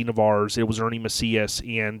to the scene of ours. It was Ernie Macias,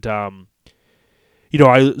 and I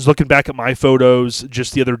was looking back at my photos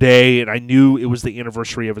just the other day, and I knew it was the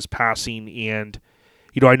anniversary of his passing, and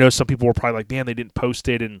I know some people were probably like, man, they didn't post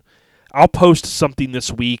it, and I'll post something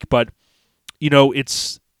this week, but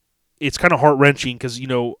it's kind of heart-wrenching because,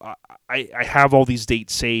 I have all these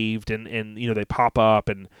dates saved and they pop up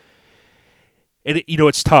and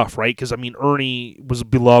it's tough, right? Because, Ernie was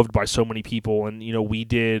beloved by so many people and, we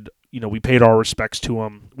paid our respects to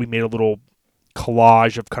him. We made a little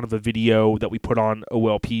collage of kind of a video that we put on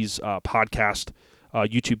OLP's podcast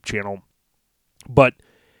YouTube channel. But,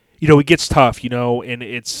 it gets tough, and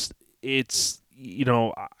it's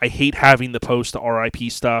I hate having the post the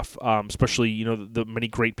RIP stuff, especially, the many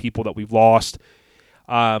great people that we've lost.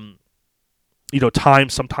 Time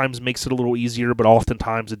sometimes makes it a little easier, but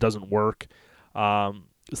oftentimes it doesn't work.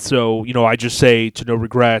 So, I just say to No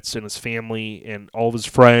Regrets and his family and all of his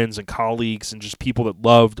friends and colleagues and just people that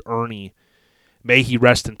loved Ernie, may he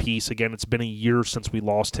rest in peace. Again, it's been a year since we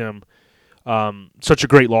lost him. Such a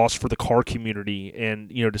great loss for the car community, and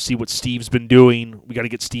to see what Steve's been doing. We got to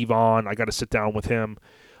get Steve on. I got to sit down with him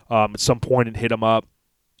at some point and hit him up.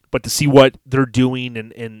 But to see what they're doing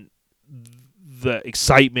and the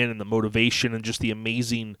excitement and the motivation and just the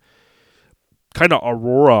amazing kind of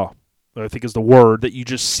aurora, I think is the word, that you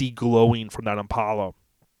just see glowing from that Impala.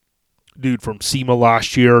 Dude, from SEMA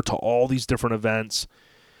last year to all these different events.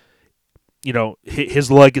 His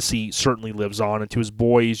legacy certainly lives on, and to his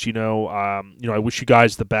boys, I wish you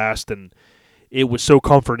guys the best, and it was so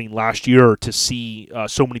comforting last year to see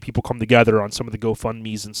so many people come together on some of the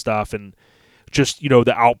GoFundMes and stuff, and just,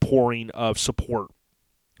 the outpouring of support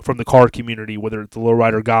from the car community, whether it's the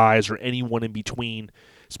lowrider guys or anyone in between,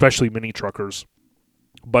 especially mini truckers.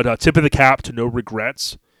 But tip of the cap to No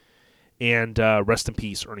Regrets, and rest in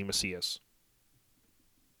peace, Ernie Macias.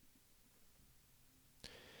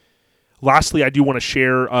 Lastly, I do want to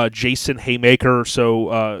share Jason Haymaker.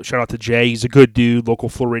 So shout out to Jay. He's a good dude, local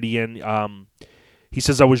Floridian. He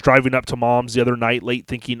says, I was driving up to Mom's the other night late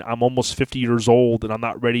thinking I'm almost 50 years old and I'm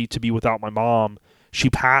not ready to be without my mom. She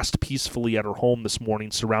passed peacefully at her home this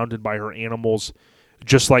morning, surrounded by her animals,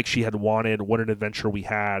 just like she had wanted. What an adventure we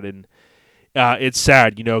had. And it's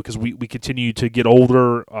sad, because we continue to get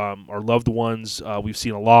older. Our loved ones, we've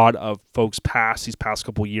seen a lot of folks pass these past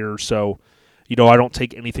couple years. So, I don't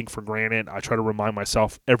take anything for granted. I try to remind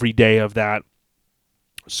myself every day of that.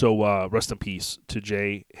 So rest in peace to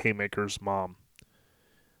Jay Haymaker's mom.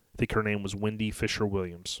 I think her name was Wendy Fisher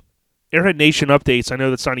Williams. Airhead Nation updates. I know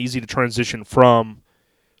that's not easy to transition from.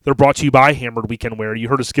 They're brought to you by Hammered Weekend Wear. You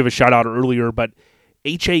heard us give a shout out earlier, but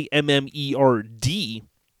HAMMERD,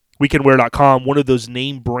 weekendwear.com, one of those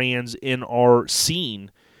name brands in our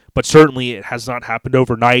scene, but certainly it has not happened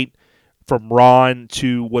overnight. From Ron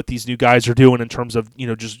to what these new guys are doing in terms of,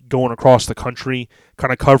 just going across the country,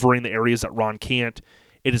 kind of covering the areas that Ron can't.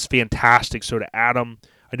 It is fantastic. So to Adam,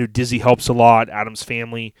 I know Dizzy helps a lot, Adam's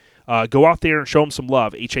family. Go out there and show them some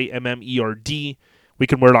love. HAMMERD,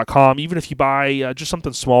 weekendwear.com. Even if you buy just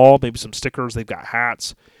something small, maybe some stickers, they've got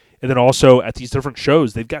hats. And then also at these different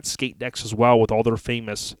shows, they've got skate decks as well with all their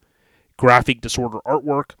famous Graphic Disorder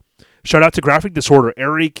artwork. Shout out to Graphic Disorder,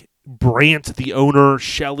 Eric Brandt, the owner,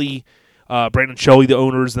 Shelley, Brandon Shelley, the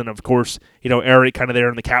owners, then of course, Eric kind of there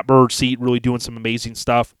in the catbird seat, really doing some amazing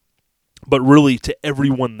stuff. But really, to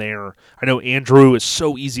everyone there, I know Andrew is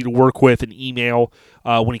so easy to work with in email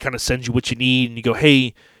when he kind of sends you what you need, and you go,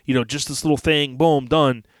 hey, just this little thing, boom,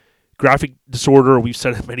 done. Graphic Disorder, we've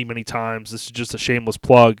said it many, many times. This is just a shameless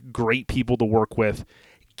plug. Great people to work with.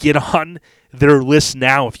 Get on their list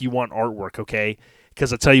now if you want artwork, okay?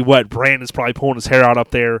 Because I tell you what, Brandon's probably pulling his hair out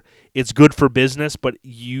up there. It's good for business, but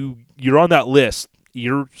you're on that list.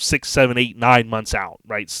 You're 6, 7, 8, 9 months out,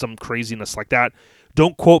 right? Some craziness like that.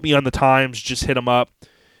 Don't quote me on the times. Just hit them up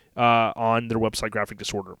on their website, Graphic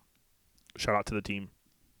Disorder. Shout out to the team.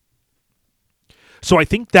 So I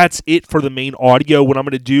think that's it for the main audio. What I'm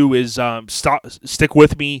going to do is stick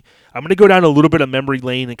with me. I'm going to go down a little bit of memory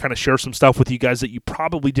lane and kind of share some stuff with you guys that you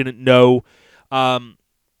probably didn't know.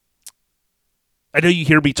 I know you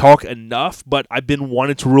hear me talk enough, but I've been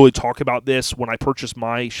wanting to really talk about this when I purchased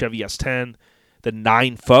my Chevy S10, the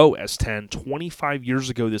 9FO S10, 25 years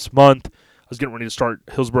ago this month. I was getting ready to start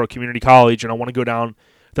Hillsborough Community College, and I want to go down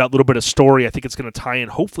that little bit of story. I think it's going to tie in.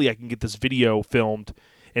 Hopefully I can get this video filmed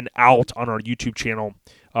and out on our YouTube channel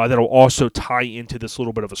that'll also tie into this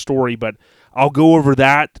little bit of a story. But I'll go over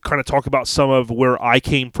that, kind of talk about some of where I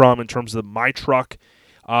came from in terms of my truck,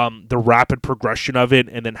 the rapid progression of it,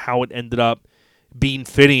 and then how it ended up being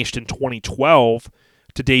finished in 2012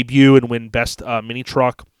 to debut and win Best Mini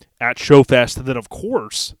Truck at Showfest. And then, of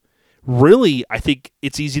course, really, I think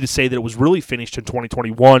it's easy to say that it was really finished in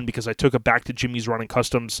 2021 because I took it back to Jimmy's Running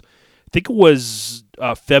Customs. I think it was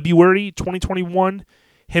February 2021.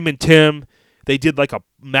 Him and Tim, they did like a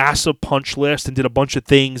massive punch list and did a bunch of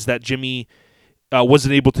things that Jimmy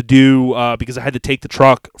wasn't able to do because I had to take the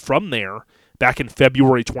truck from there back in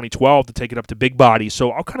February 2012 to take it up to Big Body.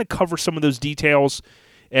 So I'll kind of cover some of those details,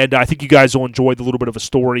 and I think you guys will enjoy the little bit of a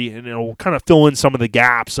story, and it'll kind of fill in some of the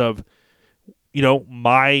gaps of,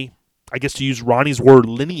 my, I guess to use Ronnie's word,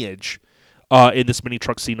 lineage in this mini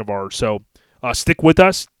truck scene of ours. So stick with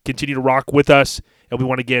us, continue to rock with us, and we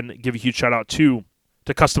want to, again, give a huge shout-out to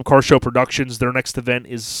Custom Car Show Productions. Their next event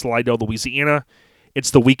is Slidell, Louisiana.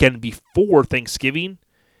 It's the weekend before Thanksgiving.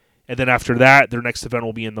 And then after that, their next event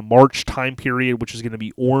will be in the March time period, which is going to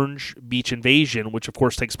be Orange Beach Invasion, which, of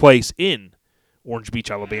course, takes place in Orange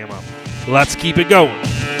Beach, Alabama. Let's keep it going.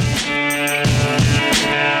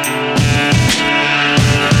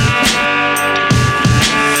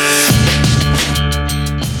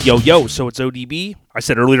 Yo, so it's ODB. I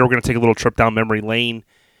said earlier we're going to take a little trip down memory lane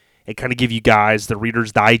and kind of give you guys the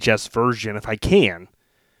Reader's Digest version, if I can,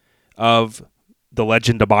 of the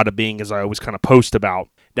legend of Bada Bing, as I always kind of post about.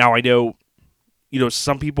 Now, I know,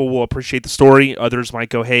 some people will appreciate the story. Others might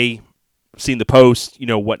go, hey, I've seen the post,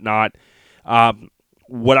 whatnot.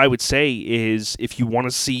 What I would say is if you want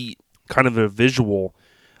to see kind of a visual,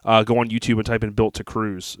 go on YouTube and type in Built to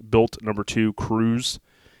Cruise. Built #2 Cruise,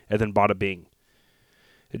 and then Bada Bing.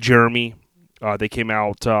 Jeremy, they came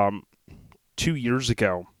out 2 years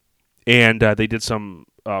ago, and they did some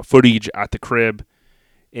footage at the crib,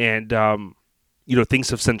 and things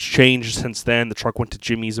have since changed since then. The truck went to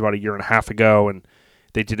Jimmy's about 1.5 years ago, and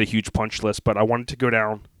they did a huge punch list. But I wanted to go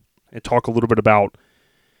down and talk a little bit about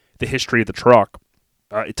the history of the truck.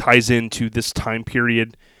 It ties into this time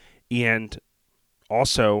period, and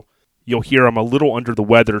also you'll hear I'm a little under the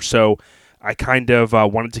weather, so I kind of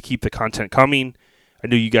wanted to keep the content coming. I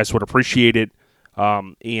knew you guys would appreciate it,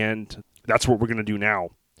 and that's what we're going to do now.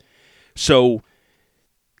 So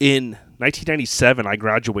in 1997, I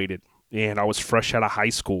graduated, and I was fresh out of high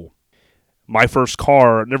school. My first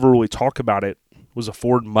car, I never really talk about it, was a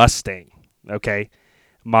Ford Mustang, okay?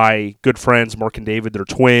 my good friends, Mark and David, they're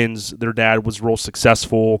twins. Their dad was real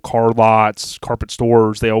successful, car lots, carpet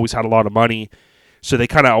stores. They always had a lot of money. So they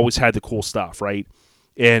kind of always had the cool stuff, right?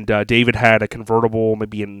 And David had a convertible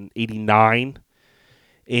maybe in 89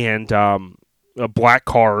 and a black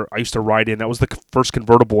car I used to ride in. That was the first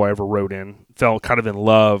convertible I ever rode in. Fell kind of in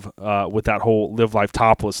love with that whole live life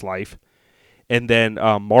topless life. And then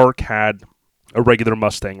Mark had a regular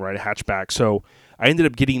Mustang, right, a hatchback. So I ended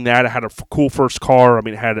up getting that. I had a cool first car. I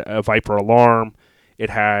mean, it had a Viper alarm.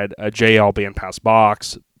 It had a JL bandpass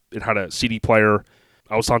box. It had a CD player.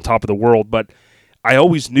 I was on top of the world. But I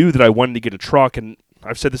always knew that I wanted to get a truck, and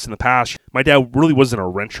I've said this in the past. My dad really wasn't a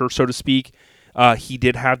wrencher, so to speak. He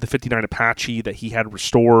did have the 59 Apache that he had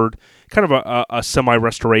restored, kind of a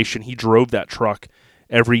semi-restoration. He drove that truck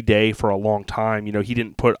every day for a long time. You know, he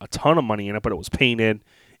didn't put a ton of money in it, but it was painted,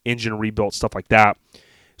 engine rebuilt, stuff like that.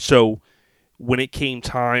 So when it came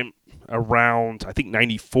time around, I think,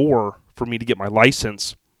 94 for me to get my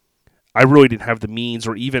license, I really didn't have the means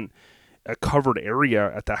or even a covered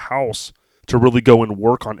area at the house to really go and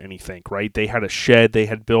work on anything, right? They had a shed they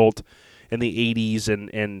had built in the 80s,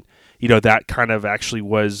 and you know, that kind of actually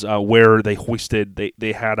was where they hoisted,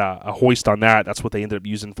 they had a hoist on that. That's what they ended up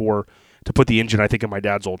using to put the engine, I think, in my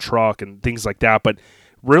dad's old truck and things like that. But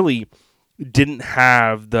really didn't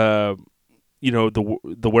have the, you know,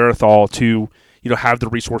 the wherewithal to, you know, have the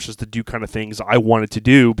resources to do kind of things I wanted to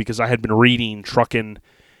do, because I had been reading trucking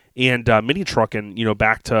and mini trucking, you know,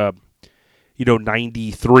 back to, you know,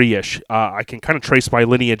 93-ish. I can kind of trace my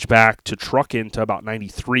lineage back to trucking to about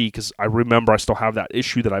 93, because I remember I still have that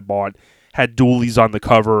issue that I bought. Had dualies on the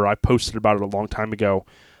cover. I posted about it a long time ago.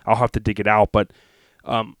 I'll have to dig it out. But,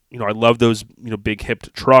 you know, I love those, you know, big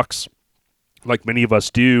hipped trucks like many of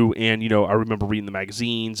us do. And, you know, I remember reading the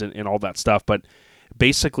magazines and all that stuff. But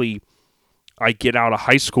basically, I get out of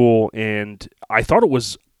high school, and I thought it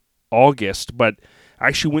was August, but I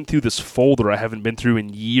actually went through this folder I haven't been through in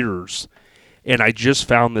years. And I just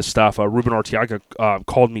found this stuff. Ruben Artiaga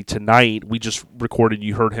called me tonight. We just recorded.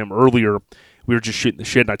 You heard him earlier. We were just shooting the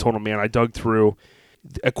shit, and I told him, man, I dug through.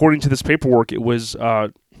 According to this paperwork, it was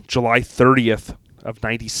July 30th of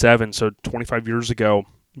 97, so 25 years ago.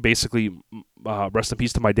 Basically, rest in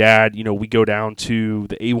peace to my dad. You know, we go down to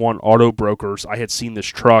the A1 Auto Brokers. I had seen this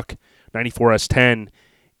truck, 94 S10,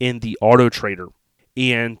 in the Auto Trader.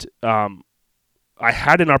 And I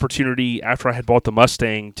had an opportunity after I had bought the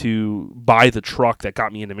Mustang to buy the truck that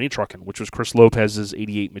got me into mini trucking, which was Chris Lopez's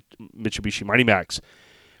 88 Mitsubishi Mighty Max.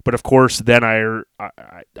 But of course, then I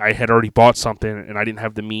had already bought something, and I didn't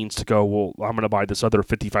have the means to go, well, I'm going to buy this other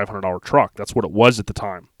 $5,500 truck. That's what it was at the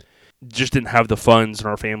time. Just didn't have the funds in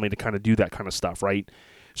our family to kind of do that kind of stuff, right?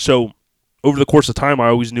 So over the course of time, I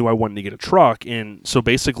always knew I wanted to get a truck. And so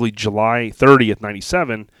basically July 30th,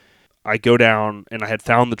 97, I go down, and I had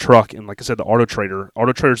found the truck in, like I said, the Auto Trader.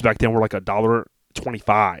 Auto Traders back then were like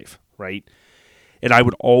 $1.25, right? And I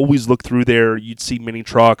would always look through there. You'd see mini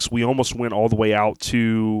trucks. We almost went all the way out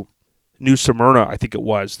to New Smyrna, I think it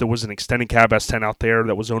was. There was an extended cab S10 out there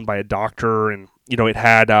that was owned by a doctor, and, you know, it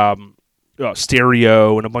had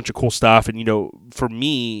stereo and a bunch of cool stuff. And, you know, for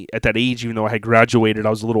me at that age, even though I had graduated, I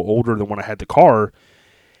was a little older than when I had the car.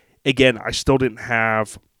 Again, I still didn't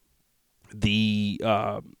have the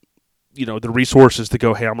you know, the resources to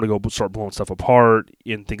go, hey, I'm going to go start blowing stuff apart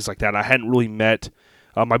and things like that. I hadn't really met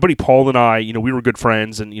my buddy Paul, and I, you know, we were good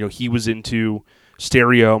friends, and, you know, he was into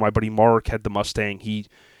stereo. My buddy Mark had the Mustang. He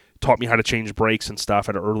taught me how to change brakes and stuff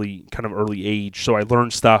at an early age. So I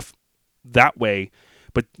learned stuff that way.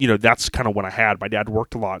 But, you know, that's kind of what I had. My dad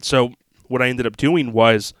worked a lot. So what I ended up doing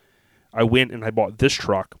was I went and I bought this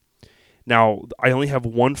truck. Now, I only have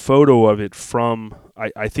one photo of it from,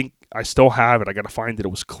 I think I still have it. I got to find it. It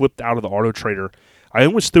was clipped out of the Auto Trader. I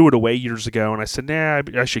almost threw it away years ago, and I said, nah,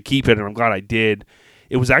 I should keep it, and I'm glad I did.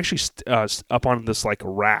 It was actually up on this, like,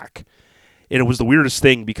 rack. And it was the weirdest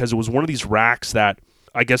thing, because it was one of these racks that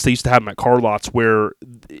I guess they used to have them at car lots, where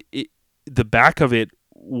the back of it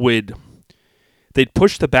they'd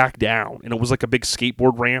push the back down, and it was like a big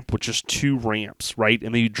skateboard ramp with just two ramps, right?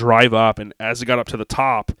 And then you drive up, and as it got up to the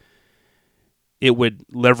top, it would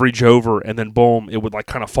leverage over, and then boom, it would like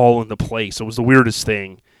kind of fall into place. It was the weirdest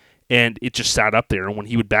thing, and it just sat up there. And when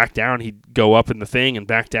he would back down, he'd go up in the thing and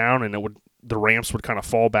back down, and the ramps would kind of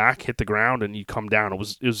fall back, hit the ground, and you come down. It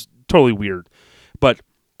was totally weird. But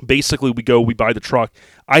basically, we buy the truck.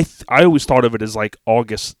 I always thought of it as like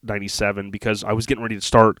August 97, because I was getting ready to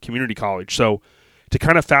start community college. So to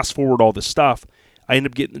kind of fast forward all this stuff, I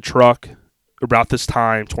ended up getting the truck about this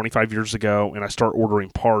time, 25 years ago, and I start ordering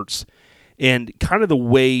parts. And kind of the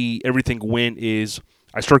way everything went is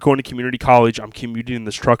I start going to community college. I'm commuting in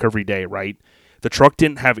this truck every day, right? The truck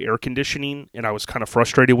didn't have air conditioning, and I was kind of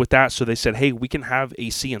frustrated with that. So they said, hey, we can have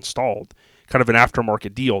AC installed, kind of an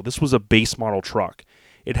aftermarket deal. This was a base model truck.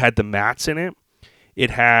 It had the mats in it.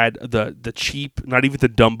 It had the cheap, not even the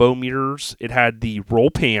Dumbo mirrors. It had the roll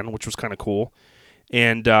pan, which was kind of cool.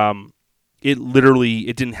 And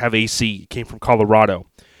it didn't have AC. It came from Colorado.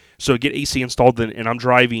 So I get AC installed, and I'm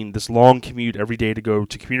driving this long commute every day to go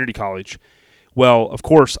to community college. Well, of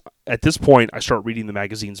course, at this point, I start reading the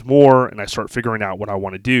magazines more, and I start figuring out what I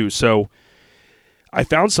want to do. So I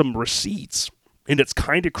found some receipts, and it's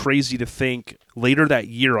kind of crazy to think later that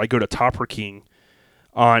year I go to Topper King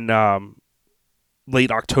on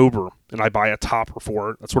late October, and I buy a topper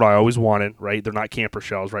for it. That's what I always wanted, right? They're not camper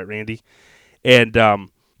shells, right, Randy? And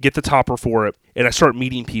get the topper for it, and I start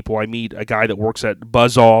meeting people. I meet a guy that works at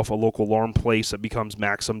Buzz Off, a local alarm place that becomes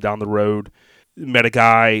Maxim down the road. Met a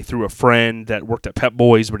guy through a friend that worked at Pep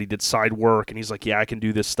Boys, but he did side work, and he's like, yeah, I can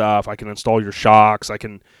do this stuff. I can install your shocks.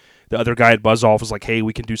 The other guy at Buzz Off was like, hey,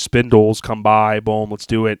 we can do spindles. Come by. Boom, let's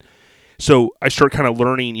do it. So I start kind of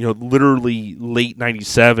learning, literally late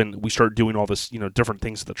 97, we start doing all this, different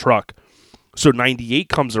things to the truck. So 98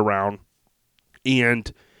 comes around,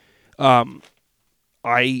 and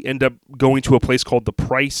I end up going to a place called the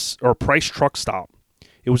Price Truck Stop.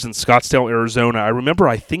 It was in Scottsdale, Arizona.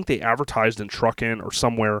 I think they advertised in Truckin' or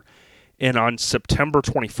somewhere. And on September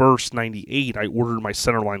 21st, 98, I ordered my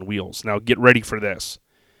Centerline wheels. Now, get ready for this.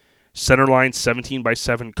 Centerline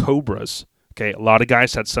 17x7 Cobras. Okay, a lot of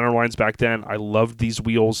guys had Centerlines back then. I loved these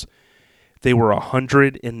wheels. They were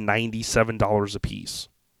 $197 a piece.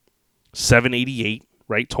 $788,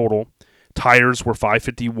 right, total. Tires were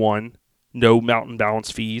 $551. No mountain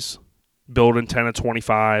balance fees. Build antenna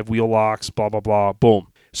 25, wheel locks, blah, blah, blah, boom.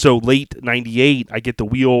 So late 98, I get the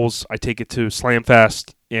wheels, I take it to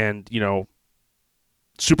Slamfest, and,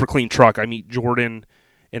 super clean truck. I meet Jordan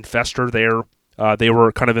and Fester there. They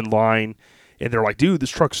were kind of in line, and they're like, dude, this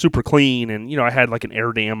truck's super clean. And, I had like an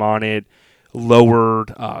air dam on it,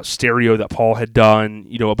 lowered stereo that Paul had done,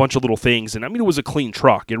 a bunch of little things. And, it was a clean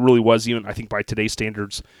truck. It really was, even, I think, by today's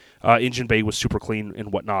standards. Engine bay was super clean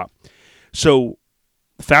and whatnot. So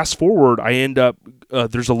fast forward, I end up,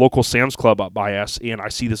 there's a local Sam's Club up by us, and I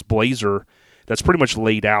see this Blazer that's pretty much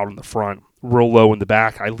laid out in the front, real low in the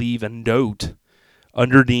back. I leave a note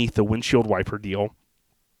underneath the windshield wiper deal,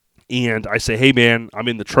 and I say, hey, man, I'm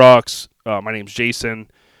in the trucks. My name's Jason.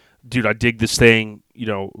 Dude, I dig this thing.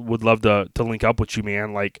 Would love to link up with you,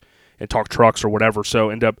 man, and talk trucks or whatever.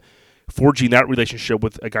 So end up forging that relationship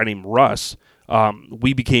with a guy named Russ.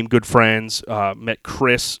 We became good friends, met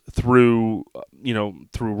Chris through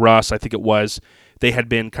Russ, I think it was. They had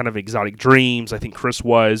been kind of Exotic Dreams, I think Chris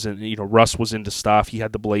was, and, Russ was into stuff. He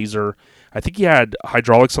had the Blazer. I think he had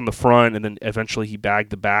hydraulics on the front, and then eventually he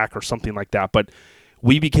bagged the back or something like that. But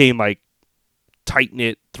we became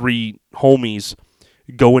tight-knit three homies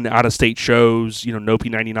going to out-of-state shows,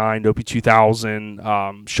 Nopi 99, Nopi 2000,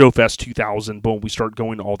 Showfest 2000, boom, we start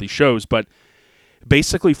going to all these shows. But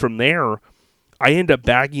basically from there, I end up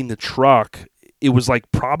bagging the truck. It was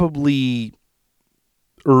probably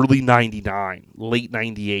early 99, late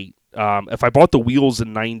 98. If I bought the wheels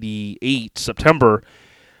in 98, September,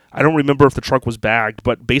 I don't remember if the truck was bagged,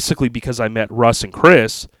 but basically because I met Russ and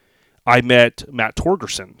Chris, I met Matt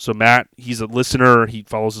Torgerson. So Matt, he's a listener. He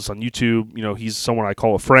follows us on YouTube. He's someone I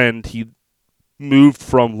call a friend. He moved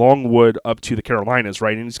from Longwood up to the Carolinas,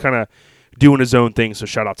 right? And he's kind of doing his own thing, so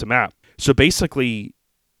shout out to Matt. So basically,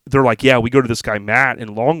 they're like, yeah, we go to this guy Matt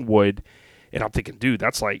in Longwood, and I'm thinking, dude,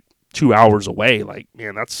 that's 2 hours away.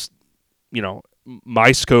 Man, that's,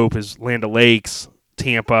 my scope is Land O'Lakes,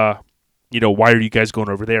 Tampa. Why are you guys going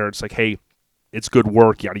over there? It's like, hey, it's good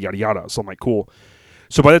work, yada, yada, yada. So I'm like, cool.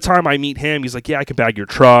 So by the time I meet him, he's like, yeah, I can bag your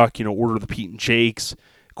truck, order the Pete and Jakes,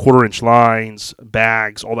 1/4-inch lines,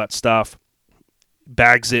 bags, all that stuff.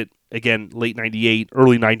 Bags it, again, late 98,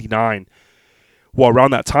 early 99. Well,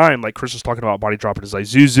 around that time, Chris was talking about body dropping his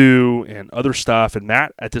Isuzu and other stuff, and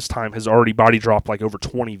Matt at this time has already body dropped over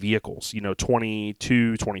 20 vehicles,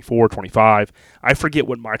 22, 24, 25. I forget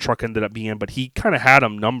what my truck ended up being, but he kind of had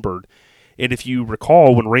them numbered. And if you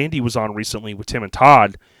recall, when Randy was on recently with Tim and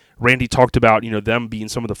Todd, Randy talked about, them being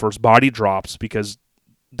some of the first body drops because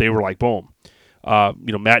they were like, boom.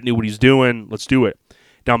 Matt knew what he's doing. Let's do it.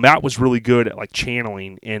 Now, Matt was really good at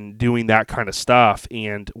channeling and doing that kind of stuff.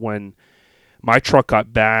 And when my truck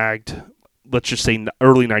got bagged, let's just say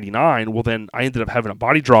early 99, well, then I ended up having a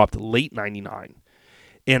body dropped late 99.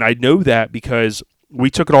 And I know that because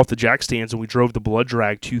we took it off the jack stands and we drove the Blood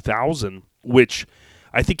Drag 2000, which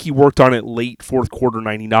I think he worked on it late fourth quarter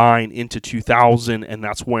 99 into 2000, and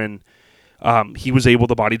that's when he was able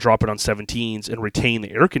to body drop it on 17s and retain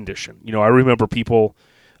the air condition. I remember people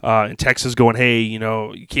in Texas going, hey,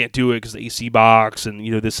 you can't do it because the AC box and,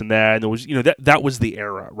 this and that. And there was, that was the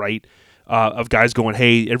era, right, of guys going,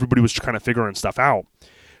 hey, everybody was kind of figuring stuff out.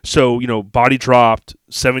 So, body dropped,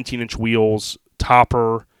 17-inch wheels,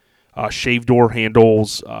 topper, shaved door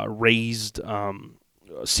handles, raised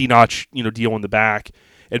C-notch, deal in the back.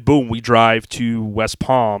 And boom, we drive to West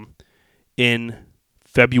Palm in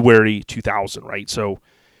February 2000, right? So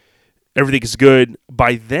everything is good.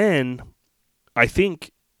 By then, I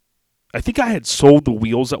think I had sold the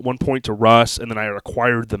wheels at one point to Russ, and then I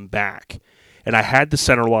acquired them back. And I had the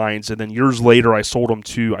center lines, and then years later I sold them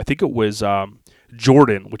to, I think it was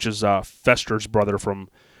Jordan, which is Fester's brother from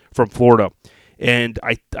Florida. And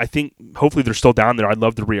I think hopefully they're still down there. I'd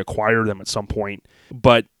love to reacquire them at some point.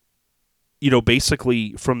 But,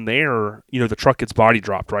 basically from there, the truck gets body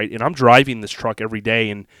dropped, right? And I'm driving this truck every day.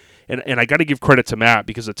 And I got to give credit to Matt,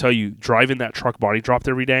 because I tell you, driving that truck body dropped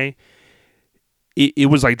every day, it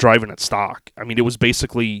was like driving at stock. I mean, it was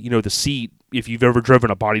basically, the seat, if you've ever driven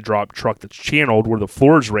a body drop truck that's channeled where the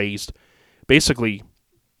floor is raised, basically,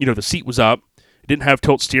 the seat was up. It didn't have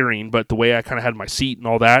tilt steering, but the way I kind of had my seat and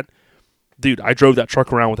all that, dude, I drove that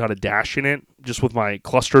truck around without a dash in it, just with my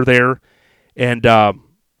cluster there. And,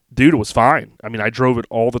 dude, it was fine. I mean, I drove it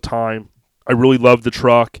all the time. I really loved the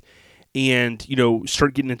truck. And,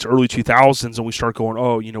 start getting into early 2000s and we start going,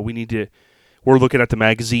 we're looking at the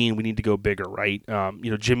magazine. We need to go bigger, right?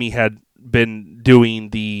 Jimmy had been doing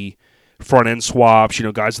the front end swaps.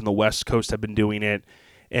 Guys on the West Coast have been doing it.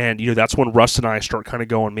 And, that's when Russ and I start kind of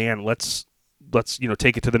going, man, let's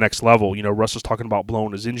take it to the next level. Russ was talking about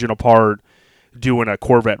blowing his engine apart, doing a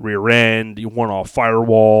Corvette rear end, one-off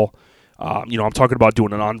firewall. I'm talking about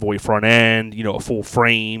doing an Envoy front end, a full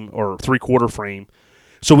frame or three-quarter frame.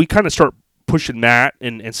 So we kind of start pushing Matt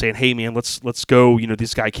and saying, hey, man, let's go.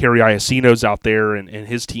 This guy, Kerry Iacino's out there and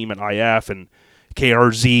his team at IF and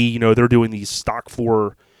KRZ, they're doing these stock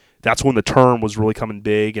floor. That's when the term was really coming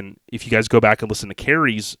big. And if you guys go back and listen to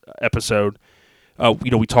Kerry's episode,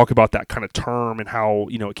 we talk about that kind of term and how,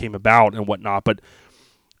 it came about and whatnot. But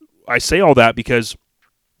I say all that because,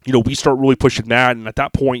 we start really pushing Matt. And at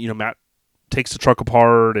that point, Matt takes the truck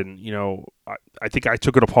apart and, I think I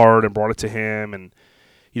took it apart and brought it to him and,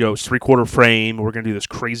 it's three-quarter frame. We're going to do this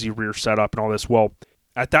crazy rear setup and all this. Well,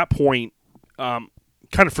 at that point, kind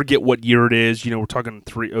of forget what year it is. We're talking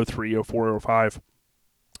 03, 04, 05.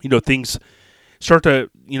 Things start to,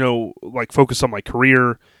 focus on my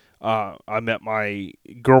career. I met my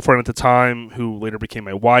girlfriend at the time, who later became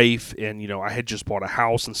my wife, and, I had just bought a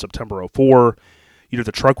house in September 04. The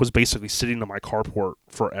truck was basically sitting in my carport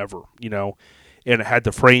forever, and it had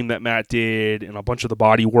the frame that Matt did and a bunch of the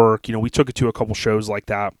body work. We took it to a couple shows like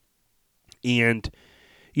that, and,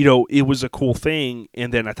 it was a cool thing.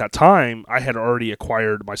 And then at that time, I had already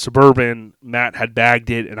acquired my Suburban. Matt had bagged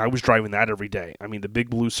it, and I was driving that every day. I mean, the big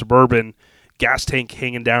blue Suburban, gas tank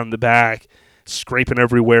hanging down in the back, scraping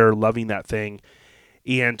everywhere, loving that thing.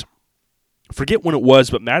 And forget when it was,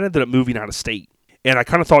 but Matt ended up moving out of state. And I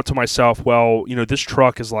kind of thought to myself, well, this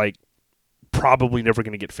truck is like probably never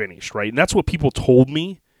going to get finished, right? And that's what people told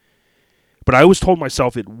me, but I always told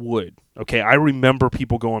myself it would. Okay, I remember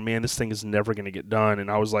people going, man, this thing is never going to get done.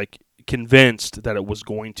 And I was like convinced that it was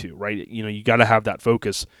going to, right? You got to have that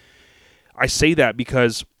focus. I say that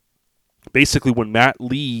because basically when Matt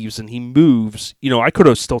leaves and he moves, I could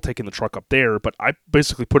have still taken the truck up there, but I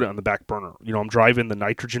basically put it on the back burner. I'm driving the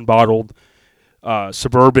nitrogen bottled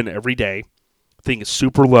Suburban every day. Thing is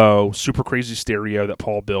super low, super crazy stereo that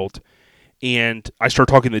Paul built. And I start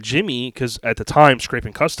talking to Jimmy because at the time,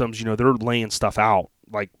 Scraping Customs, they're laying stuff out.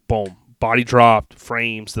 Like, boom, body dropped,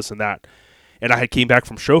 frames, this and that. And I had came back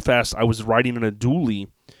from Showfest. I was riding in a dually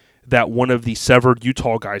that one of the severed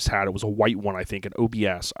Utah guys had. It was a white one, I think, an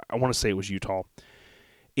OBS. I want to say it was Utah.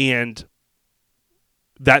 And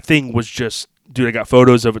that thing was just, dude, I got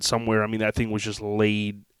photos of it somewhere. I mean, that thing was just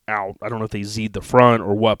laid out. I don't know if they Z'd the front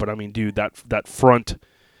or what, but I mean, dude, that front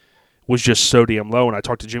was just so damn low. And I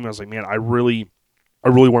talked to Jimmy. I was like, man, I really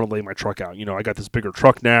want to lay my truck out. I got this bigger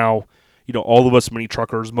truck now. All of us mini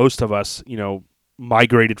truckers, most of us,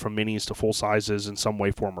 migrated from minis to full sizes in some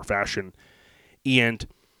way, form, or fashion. And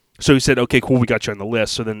so he said, okay, cool, we got you on the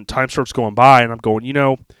list. So then time starts going by, and I'm going,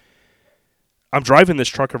 I'm driving this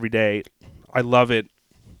truck every day. I love it.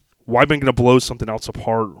 Why am I going to blow something else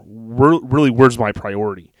apart? Really, where's my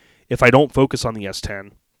priority? If I don't focus on the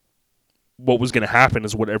S10, what was going to happen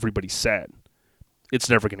is what everybody said. It's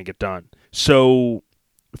never going to get done. So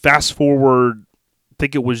fast forward, I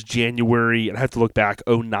think it was January, and I have to look back,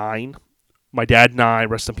 09. My dad and I,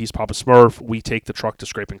 rest in peace, Papa Smurf, we take the truck to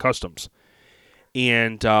Scraping Customs.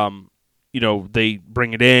 And, they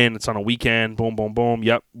bring it in. It's on a weekend. Boom, boom, boom.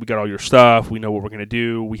 Yep, we got all your stuff. We know what we're going to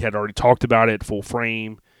do. We had already talked about it, full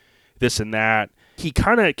frame, this and that. He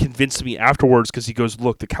kind of convinced me afterwards because he goes,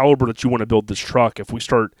 look, the caliber that you want to build this truck, if we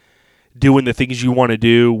start doing the things you want to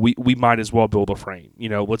do, we might as well build a frame.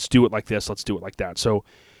 Let's do it like this. Let's do it like that. So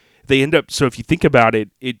they end up, so if you think about it,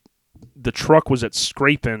 the truck was at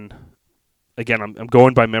Scrapin. Again, I'm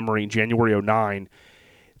going by memory, in January 2009.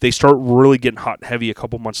 They start really getting hot and heavy a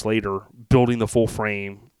couple months later, building the full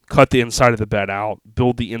frame, cut the inside of the bed out,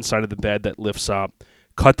 build the inside of the bed that lifts up,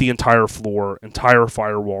 cut the entire floor, entire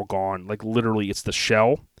firewall gone. Like literally, it's the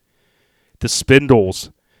shell, the spindles,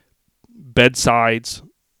 bed sides,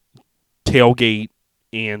 tailgate,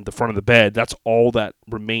 and the front of the bed. That's all that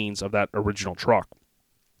remains of that original truck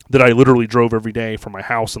that I literally drove every day from my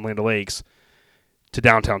house in Land O'Lakes to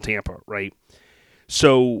downtown Tampa, right?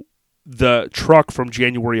 So the truck from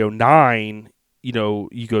January 2009,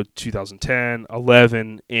 you go 2010,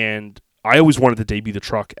 11, and I always wanted to debut the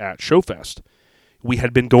truck at ShowFest. We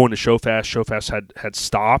had been going to ShowFest. ShowFest had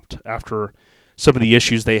stopped after some of the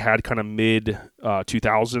issues they had kind of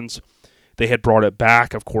mid-2000s. They had brought it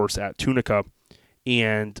back, of course, at Tunica,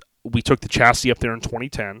 and we took the chassis up there in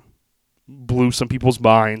 2010, blew some people's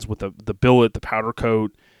minds with the billet, the powder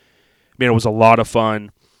coat. Man, it was a lot of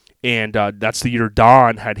fun, and that's the year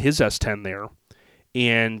Don had his S10 there,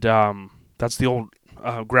 and that's the old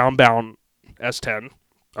ground-bound S10.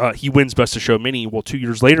 He wins Best of Show Mini. Well, 2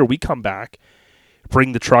 years later, we come back,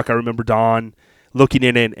 bring the truck. I remember Don looking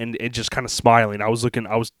in it and just kind of smiling.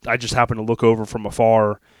 I just happened to look over from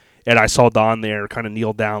afar, and I saw Don there, kind of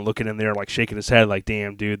kneel down, looking in there, like shaking his head, like,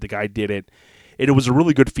 damn, dude, the guy did it. And it was a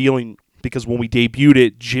really good feeling because when we debuted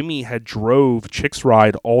it, Jimmy had drove Chick's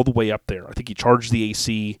Ride all the way up there. I think he charged the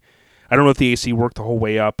AC. I don't know if the AC worked the whole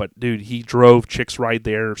way up, but, dude, he drove Chick's Ride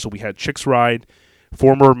there. So we had Chick's Ride,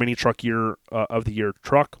 former Mini Truck Year of the Year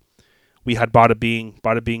truck. We had Bada Bing.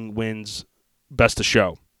 Bada Bing wins Best of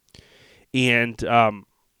Show. And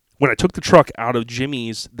when I took the truck out of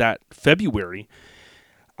Jimmy's that February,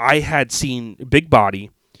 I had seen Big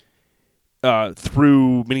Body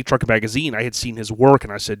through Mini Truck Magazine. I had seen his work,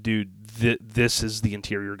 and I said, dude, this is the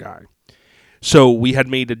interior guy. So we had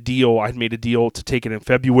made a deal. I had made a deal to take it in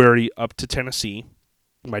February up to Tennessee.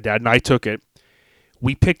 My dad and I took it.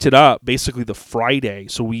 We picked it up basically the Friday.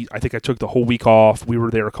 So I think I took the whole week off. We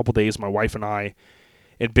were there a couple days, my wife and I.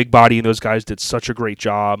 And Big Body and those guys did such a great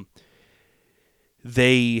job.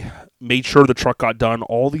 They made sure the truck got done.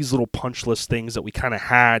 All these little punch list things that we kind of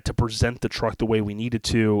had to present the truck the way we needed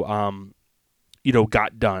to,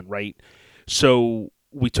 got done, right? So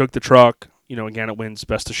we took the truck. Again, it wins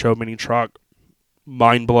Best of Show Mini Truck.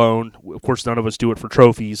 Mind blown. Of course, none of us do it for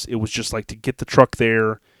trophies. It was just like to get the truck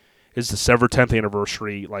there. Is the Sever 10th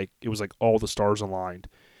anniversary. Like, it was like all the stars aligned.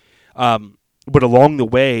 But along the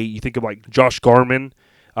way, you think of like Josh Garman.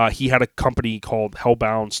 He had a company called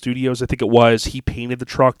Hellbound Studios, I think it was. He painted the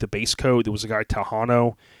truck, the base coat. There was a guy,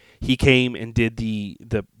 Tajano. He came and did the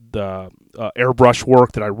airbrush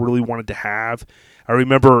work that I really wanted to have. I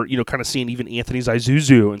remember, kind of seeing even Anthony's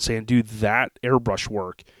Isuzu and saying, dude, that airbrush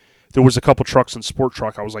work. There was a couple trucks in Sport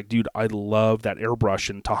Truck. I was like, dude, I love that airbrush.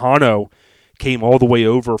 And Tajano came all the way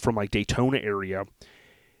over from like Daytona area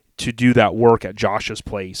to do that work at Josh's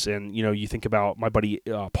place. And, you think about my buddy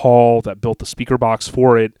Paul that built the speaker box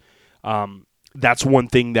for it. That's one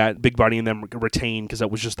thing that Big Body and them retained because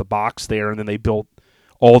that was just the box there, and then they built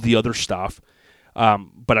all the other stuff.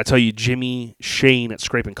 But I tell you, Jimmy Shane at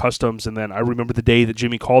Scrapin' Customs, and then I remember the day that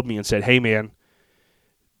Jimmy called me and said, hey, man,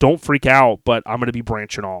 don't freak out, but I'm going to be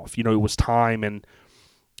branching off. It was time, and,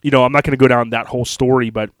 I'm not going to go down that whole story,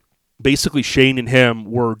 but basically Shane and him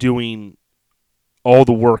were doing all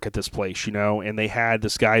the work at this place, and they had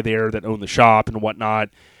this guy there that owned the shop and whatnot.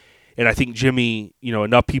 And I think Jimmy,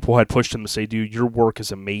 enough people had pushed him to say, dude, your work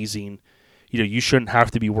is amazing. You shouldn't have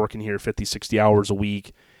to be working here 50, 60 hours a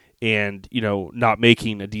week and, not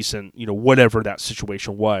making a decent, whatever that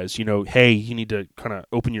situation was. Hey, you need to kind of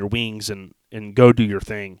open your wings and go do your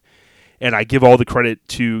thing. And I give all the credit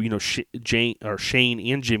to, Shane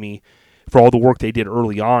and Jimmy for all the work they did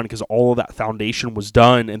early on, because all of that foundation was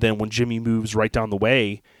done. And then when Jimmy moves right down the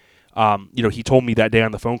way, he told me that day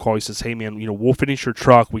on the phone call, he says, hey man, we'll finish your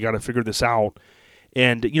truck. We got to figure this out.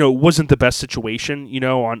 And, it wasn't the best situation,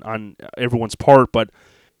 on everyone's part, but,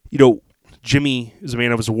 Jimmy is a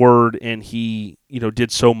man of his word, and he,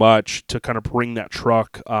 did so much to kind of bring that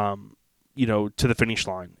truck, to the finish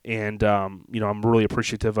line. And, I'm really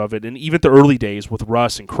appreciative of it. And even the early days with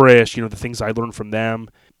Russ and Chris, the things I learned from them,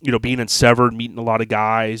 being in Severed, meeting a lot of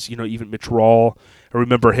guys, even Mitch Rawl. I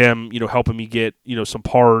remember him, helping me get, some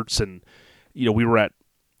parts and we were at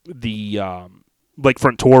the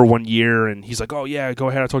Lakefront Tour one year, and he's like, "Oh yeah, go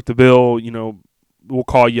ahead. I talked to Bill. We'll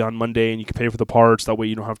call you on Monday, and you can pay for the parts. That way,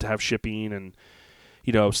 you don't have to have shipping and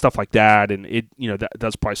stuff like that." And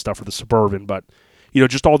that's probably stuff for the Suburban, but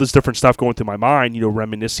just all this different stuff going through my mind,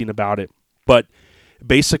 reminiscing about it. But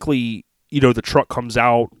basically, the truck comes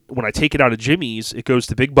out. When I take it out of Jimmy's, it goes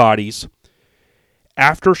to Big Bodies.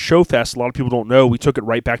 After Showfest, a lot of people don't know, we took it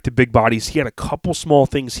right back to Big Bodies. He had a couple small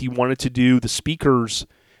things he wanted to do. The speakers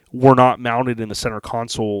were not mounted in the center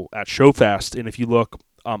console at Showfest. And if you look,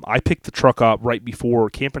 I picked the truck up right before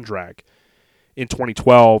Camp and Drag in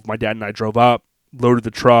 2012. My dad and I drove up, loaded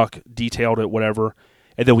the truck, detailed it, whatever.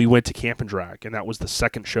 And then we went to Camp and Drag, and that was the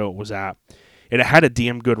second show it was at. And it had a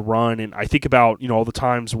damn good run. And I think about, all the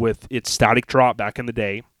times with its static drop back in the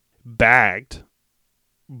day, bagged,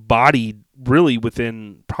 bodied really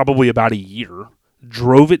within probably about a year,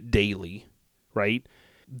 drove it daily, right?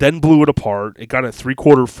 Then blew it apart. It got a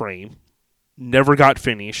 3/4 frame, never got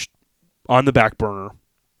finished, on the back burner.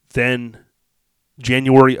 Then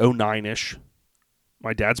January 09-ish,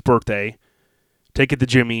 my dad's birthday, take it to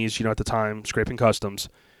Jimmy's, at the time, Scraping Customs.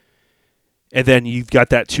 And then you've got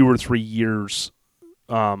that 2 or 3 years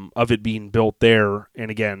of it being built there. And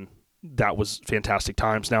again, that was fantastic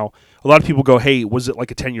times. Now, a lot of people go, hey, was it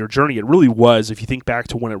like a 10-year journey? It really was, if you think back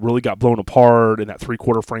to when it really got blown apart and that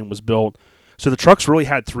 3/4 frame was built. So the trucks really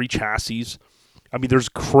had 3 chassis. I mean, there's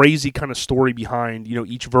crazy kind of story behind,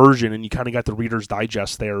 each version, and you kind of got the Reader's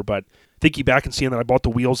Digest there. But thinking back and seeing that I bought the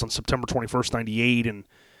wheels on September 21st, 98, and,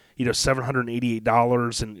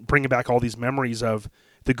 $788, and bringing back all these memories of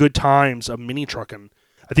the good times of mini trucking.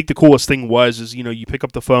 I think the coolest thing is, you pick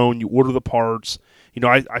up the phone, you order the parts.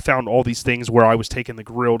 I found all these things where I was taking the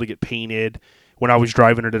grill to get painted when I was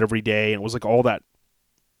driving it every day. And it was like all that,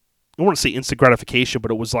 I don't want to say instant gratification,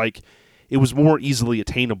 but it was like, it was more easily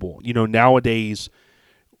attainable. Nowadays,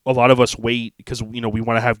 a lot of us wait because, we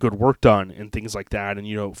want to have good work done and things like that.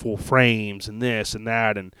 And, full frames and this and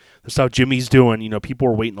that. And the stuff Jimmy's doing, people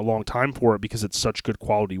are waiting a long time for it because it's such good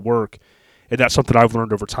quality work. And that's something I've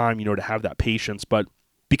learned over time, to have that patience. But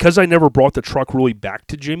because I never brought the truck really back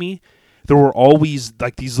to Jimmy, there were always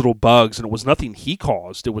like these little bugs, and it was nothing he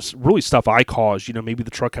caused. It was really stuff I caused. Maybe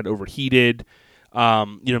the truck had overheated.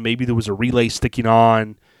 Maybe there was a relay sticking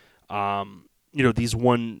on. This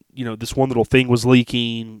one little thing was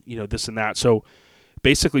leaking, this and that. So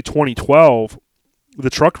basically 2012, the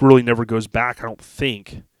truck really never goes back, I don't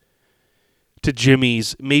think, to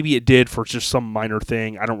Jimmy's. Maybe it did for just some minor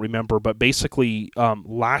thing. I don't remember. But basically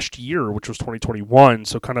last year, which was 2021,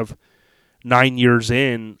 so kind of 9 years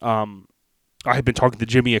in, I had been talking to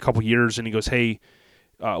Jimmy a couple years, and he goes, hey,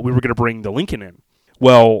 we were going to bring the Lincoln in.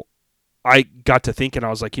 Well, I got to thinking, I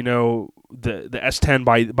was like, the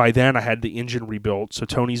S10, by then I had the engine rebuilt. So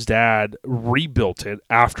Tony's dad rebuilt it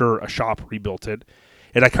after a shop rebuilt it.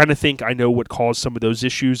 And I kind of think I know what caused some of those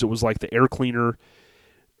issues. It was like the air cleaner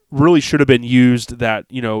really should have been used that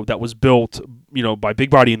was built, by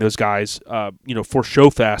Big Body and those guys, for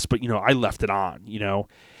Showfest, but, I left it on,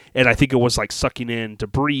 and I think it was like sucking in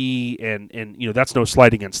debris and that's no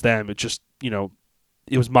slight against them. It just,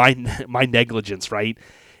 it was my negligence, right?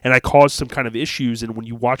 And I caused some kind of issues. And when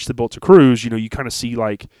you watch the Built to Cruise, you kind of see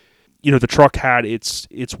like, the truck had its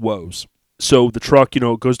woes. So the truck,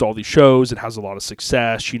 goes to all these shows. It has a lot of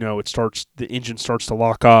success. The engine starts to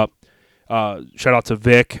lock up. Shout out to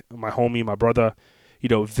Vic, my homie, my brother,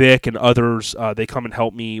 Vic and others. They come and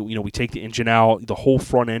help me. We take the engine out. The whole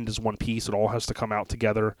front end is one piece. It all has to come out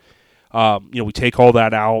together. We take all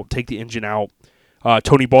that out, take the engine out.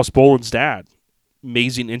 Tony Boss Boland's dad,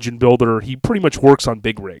 amazing engine builder. He pretty much works on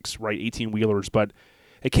big rigs, right? 18-wheelers. But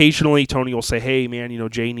occasionally Tony will say, hey, man,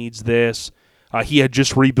 Jay needs this. He had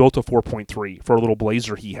just rebuilt a 4.3 for a little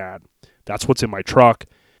Blazer he had. That's what's in my truck.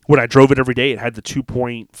 When I drove it every day, it had the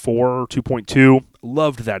 2.4, 2.2.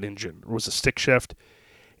 Loved that engine. It was a stick shift.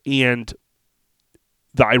 And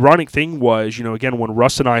the ironic thing was, again, when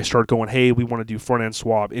Russ and I started going, hey, we want to do front-end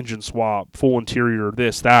swap, engine swap, full interior,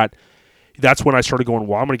 this, that, that's when I started going,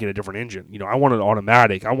 well, I'm going to get a different engine. I want an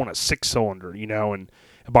automatic. I want a 6-cylinder, and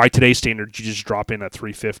by today's standards, you just drop in a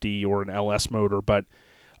 350 or an LS motor. But,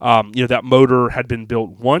 that motor had been built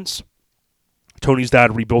once. Tony's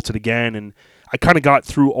dad rebuilt it again, and I kind of got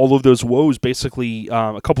through all of those woes basically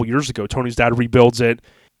a couple years ago. Tony's dad rebuilds it.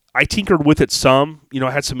 I tinkered with it some.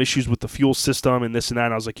 I had some issues with the fuel system and this and that.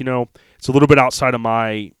 And I was like, it's a little bit outside of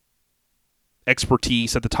my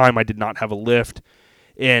expertise. At the time, I did not have a lift.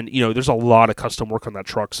 And, there's a lot of custom work on that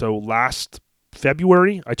truck. So last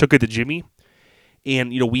February, I took it to Jimmy.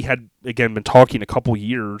 And, we had, again, been talking a couple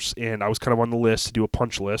years. And I was kind of on the list to do a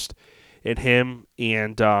punch list. And him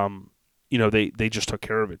and they just took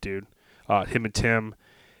care of it, dude. Him and Tim,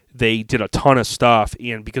 they did a ton of stuff,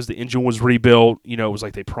 and because the engine was rebuilt, it was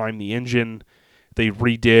like they primed the engine. They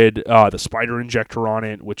redid the spider injector on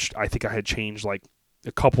it, which I think I had changed like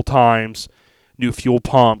a couple times. New fuel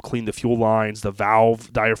pump, cleaned the fuel lines. The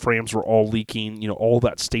valve diaphragms were all leaking. All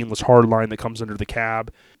that stainless hard line that comes under the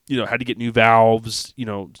cab. Had to get new valves.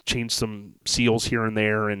 Change some seals here and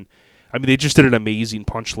there. And I mean, they just did an amazing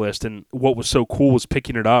punch list. And what was so cool was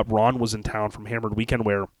picking it up. Ron was in town from Hammered Weekend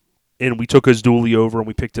Wear, and we took his dually over and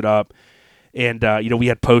we picked it up. And, we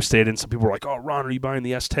had posted, and some people were like, "Oh, Ron, are you buying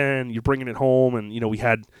the S10? You're bringing it home?" And, we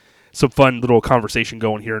had some fun little conversation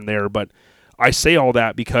going here and there. But I say all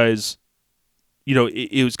that because,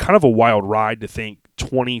 it was kind of a wild ride to think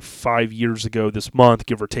 25 years ago this month,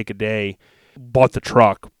 give or take a day, bought the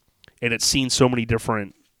truck, and it's seen so many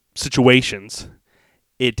different situations.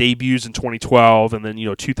 It debuts in 2012, and then,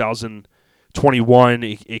 2021,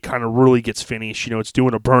 it kind of really gets finished. It's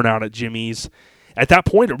doing a burnout at Jimmy's. At that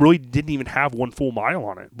point, it really didn't even have 1 full mile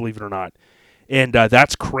on it, believe it or not. And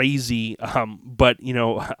that's crazy. But,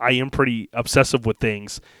 I am pretty obsessive with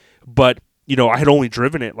things. But, I had only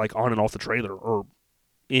driven it like on and off the trailer or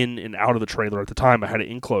in and out of the trailer at the time. I had it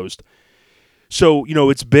enclosed. So,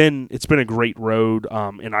 it's been a great road.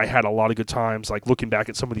 And I had a lot of good times, like looking back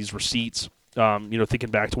at some of these receipts,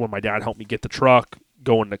 thinking back to when my dad helped me get the truck,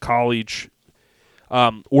 going to college,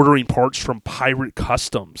 ordering parts from Pirate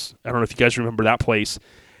Customs. I don't know if you guys remember that place.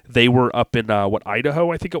 They were up in,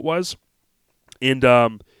 Idaho, I think it was. And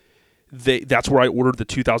that's where I ordered the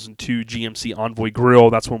 2002 GMC Envoy grill.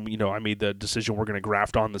 That's when, I made the decision we're going to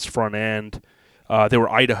graft on this front end. They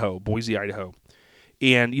were Boise, Idaho.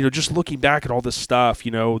 And, just looking back at all this stuff,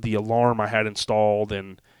 the alarm I had installed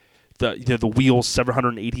and the wheels,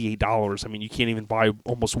 $788. I mean, you can't even buy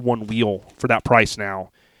almost one wheel for that price now.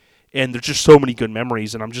 And there's just so many good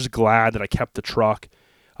memories, and I'm just glad that I kept the truck.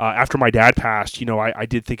 After my dad passed, I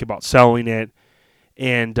did think about selling it,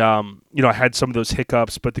 and, I had some of those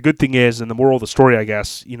hiccups. But the good thing is, and the moral of the story, I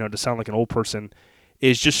guess, to sound like an old person,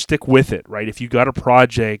 is just stick with it, right? If you got a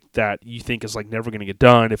project that you think is like never going to get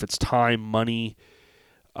done, if it's time, money,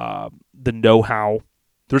 the know-how,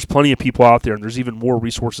 there's plenty of people out there, and there's even more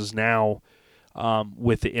resources now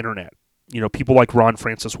with the internet. People like Ron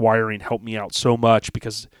Francis Wiring helped me out so much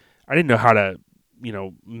because I didn't know how to,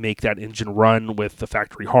 make that engine run with the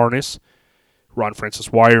factory harness. Ron Francis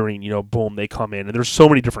Wiring, boom, they come in. And there's so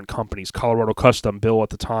many different companies. Colorado Custom, Bill at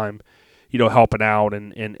the time, helping out.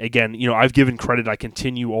 And again, I've given credit. I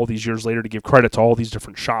continue all these years later to give credit to all these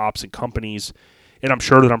different shops and companies. And I'm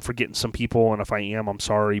sure that I'm forgetting some people. And if I am, I'm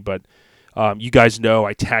sorry. But you guys know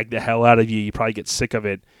I tag the hell out of you. You probably get sick of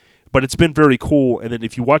it. But it's been very cool. And then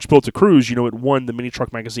if you watch Built to Cruise, it won the Mini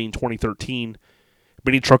Truck Magazine 2013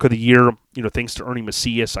 Mini Truck of the Year, thanks to Ernie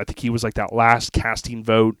Macias. I think he was like that last casting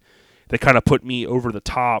vote that kind of put me over the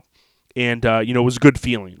top. And, it was a good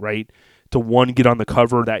feeling, right? To get on the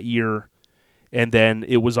cover that year. And then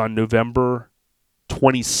it was on November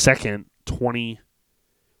 22nd,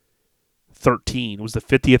 2013. It was the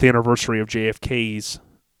 50th anniversary of JFK's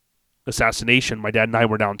assassination. My dad and I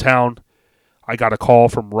were downtown. I got a call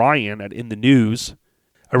from Ryan at In the News.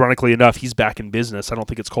 Ironically enough, he's back in business. I don't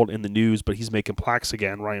think it's called In the News, but he's making plaques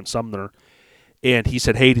again, Ryan Sumner. And he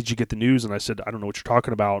said, "Hey, did you get the news?" And I said, "I don't know what you're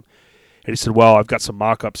talking about." And he said, "Well, I've got some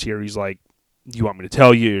mock-ups here." He's like, "Do you want me to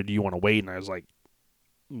tell you, or do you want to wait?" And I was like,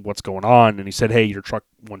 "What's going on?" And he said, "Hey, your truck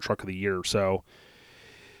won Truck of the Year." So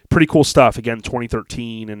pretty cool stuff. Again,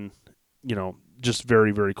 2013, and, just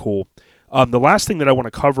very, very cool. The last thing that I want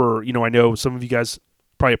to cover, I know some of you guys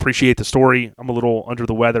probably appreciate the story. I'm a little under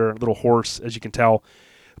the weather, a little hoarse, as you can tell.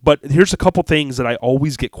 But here's a couple things that I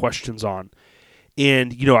always get questions on.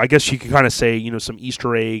 And, I guess you could kind of say, some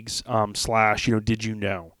Easter eggs / did you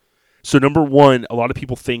know? So number one, a lot of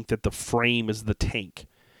people think that the frame is the tank.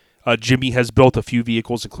 Jimmy has built a few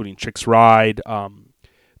vehicles, including Chick's Ride,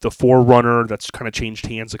 the 4Runner that's kind of changed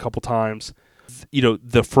hands a couple times.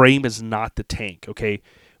 The frame is not the tank, okay?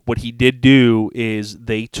 What he did do is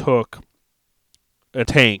they took a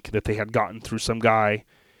tank that they had gotten through some guy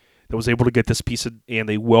that was able to get this piece of, and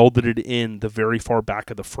they welded it in the very far back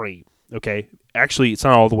of the frame, okay? Actually, it's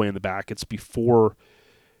not all the way in the back. It's before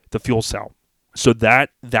the fuel cell. So that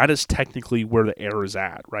is technically where the air is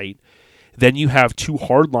at, right? Then you have two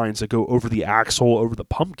hard lines that go over the axle, over the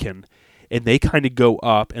pumpkin, and they kind of go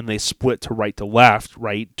up and they split to right to left,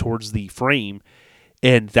 right, towards the frame.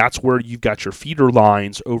 And that's where you've got your feeder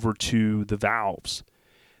lines over to the valves.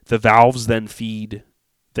 The valves then feed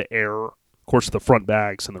the air, of course, the front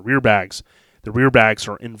bags and the rear bags. The rear bags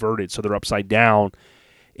are inverted, so they're upside down.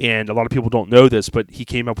 And a lot of people don't know this, but he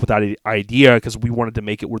came up with that idea because we wanted to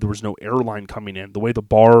make it where there was no airline coming in. The way the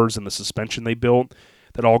bars and the suspension they built,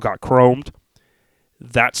 that all got chromed,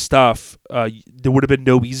 that stuff, there would have been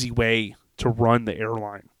no easy way to run the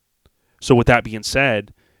airline. So with that being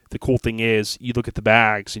said, the cool thing is you look at the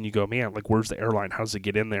bags and you go, man, like, where's the airline? How does it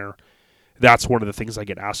get in there? That's one of the things I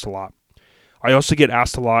get asked a lot. I also get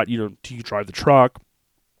asked a lot, do you drive the truck?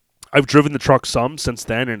 I've driven the truck some since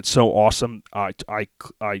then, and it's so awesome. I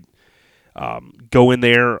go in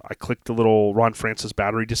there, I click the little Ron Francis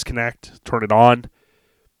battery disconnect, turn it on,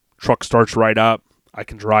 truck starts right up, I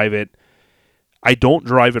can drive it. I don't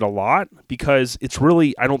drive it a lot because it's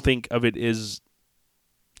really, I don't think of it as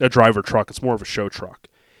a driver truck. It's more of a show truck.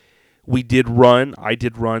 I did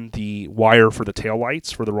run the wire for the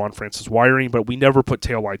taillights for the Ron Francis wiring, but we never put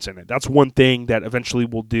taillights in it. That's one thing that eventually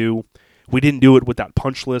we'll do. We didn't do it with that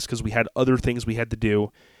punch list because we had other things we had to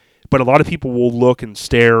do. But a lot of people will look and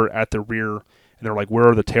stare at the rear, and they're like, where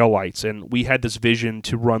are the taillights? And we had this vision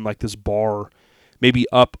to run like this bar, maybe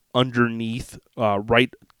up underneath,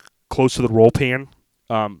 right close to the roll pan,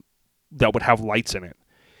 that would have lights in it.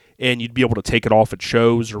 And you'd be able to take it off at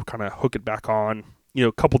shows or kind of hook it back on. A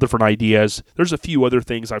couple different ideas. There's a few other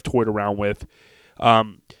things I've toyed around with.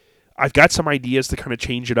 I've got some ideas to kind of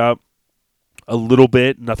change it up a little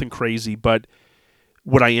bit, nothing crazy, but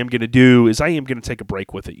what I am going to do is I am going to take a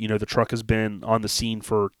break with it. The truck has been on the scene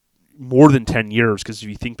for more than 10 years, because if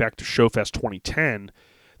you think back to ShowFest 2010,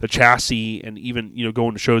 the chassis and even,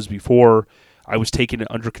 going to shows before, I was taking it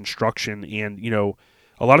under construction, and,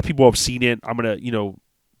 a lot of people have seen it. I'm going to,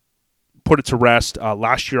 put it to rest.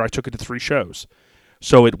 Last year I took it to 3 shows.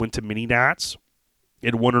 So it went to Mini Nats.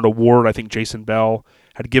 It won an award. I think Jason Bell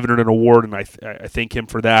had given it an award, and I thank him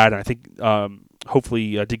for that. And I think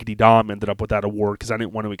hopefully Diggity Dom ended up with that award because I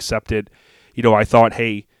didn't want to accept it. I thought,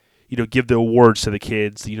 hey, give the awards to the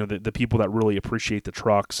kids, the people that really appreciate the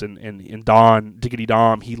trucks. And Don, Diggity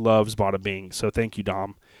Dom, he loves Bada Bing. So thank you,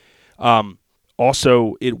 Dom.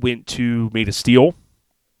 Also, it went to Made of Steel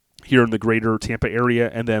here in the greater Tampa area.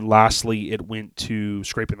 And then lastly, it went to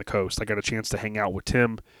Scraping the Coast. I got a chance to hang out with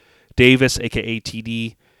Tim Davis, a.k.a.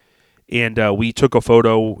 TD, and we took a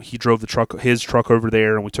photo. He drove his truck over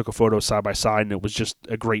there, and we took a photo side by side, and it was just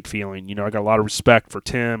a great feeling. I got a lot of respect for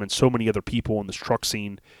Tim and so many other people in this truck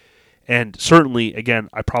scene. And certainly, again,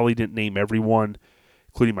 I probably didn't name everyone,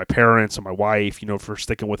 including my parents and my wife, for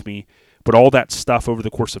sticking with me. But all that stuff over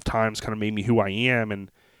the course of time has kind of made me who I am,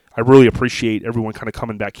 and I really appreciate everyone kind of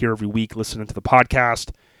coming back here every week, listening to the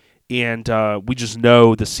podcast. And we just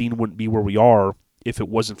know the scene wouldn't be where we are if it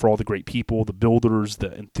wasn't for all the great people, the builders,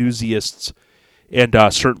 the enthusiasts, and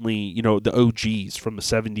certainly, the OGs from the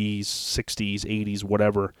 70s, 60s, 80s,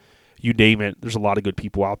 whatever, you name it. There's a lot of good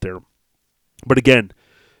people out there. But again,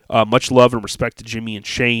 much love and respect to Jimmy and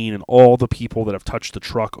Shane and all the people that have touched the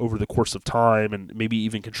truck over the course of time and maybe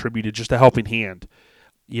even contributed just a helping hand.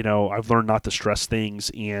 I've learned not to stress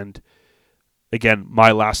things. And again,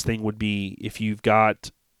 my last thing would be, if you've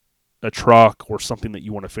got a truck or something that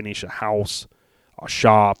you want to finish, a house, a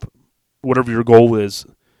shop, whatever your goal is,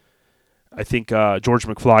 I think George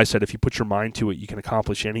McFly said, if you put your mind to it, you can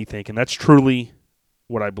accomplish anything. And that's truly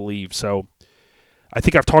what I believe. So I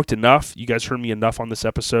think I've talked enough. You guys heard me enough on this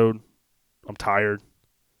episode. I'm tired.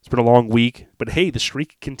 It's been a long week. But hey, the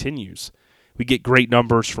streak continues. We get great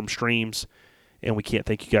numbers from streams, and we can't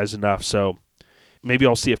thank you guys enough. So maybe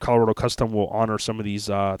I'll see if Colorado Custom will honor some of these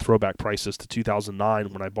throwback prices to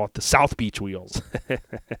 2009 when I bought the South Beach wheels.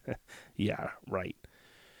 Yeah, right.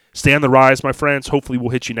 Stay on the rise, my friends. Hopefully we'll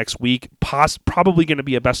hit you next week. Probably going to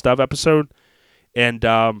be a best of episode, and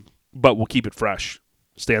but we'll keep it fresh.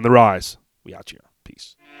 Stay on the rise. We out here.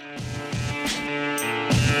 Peace.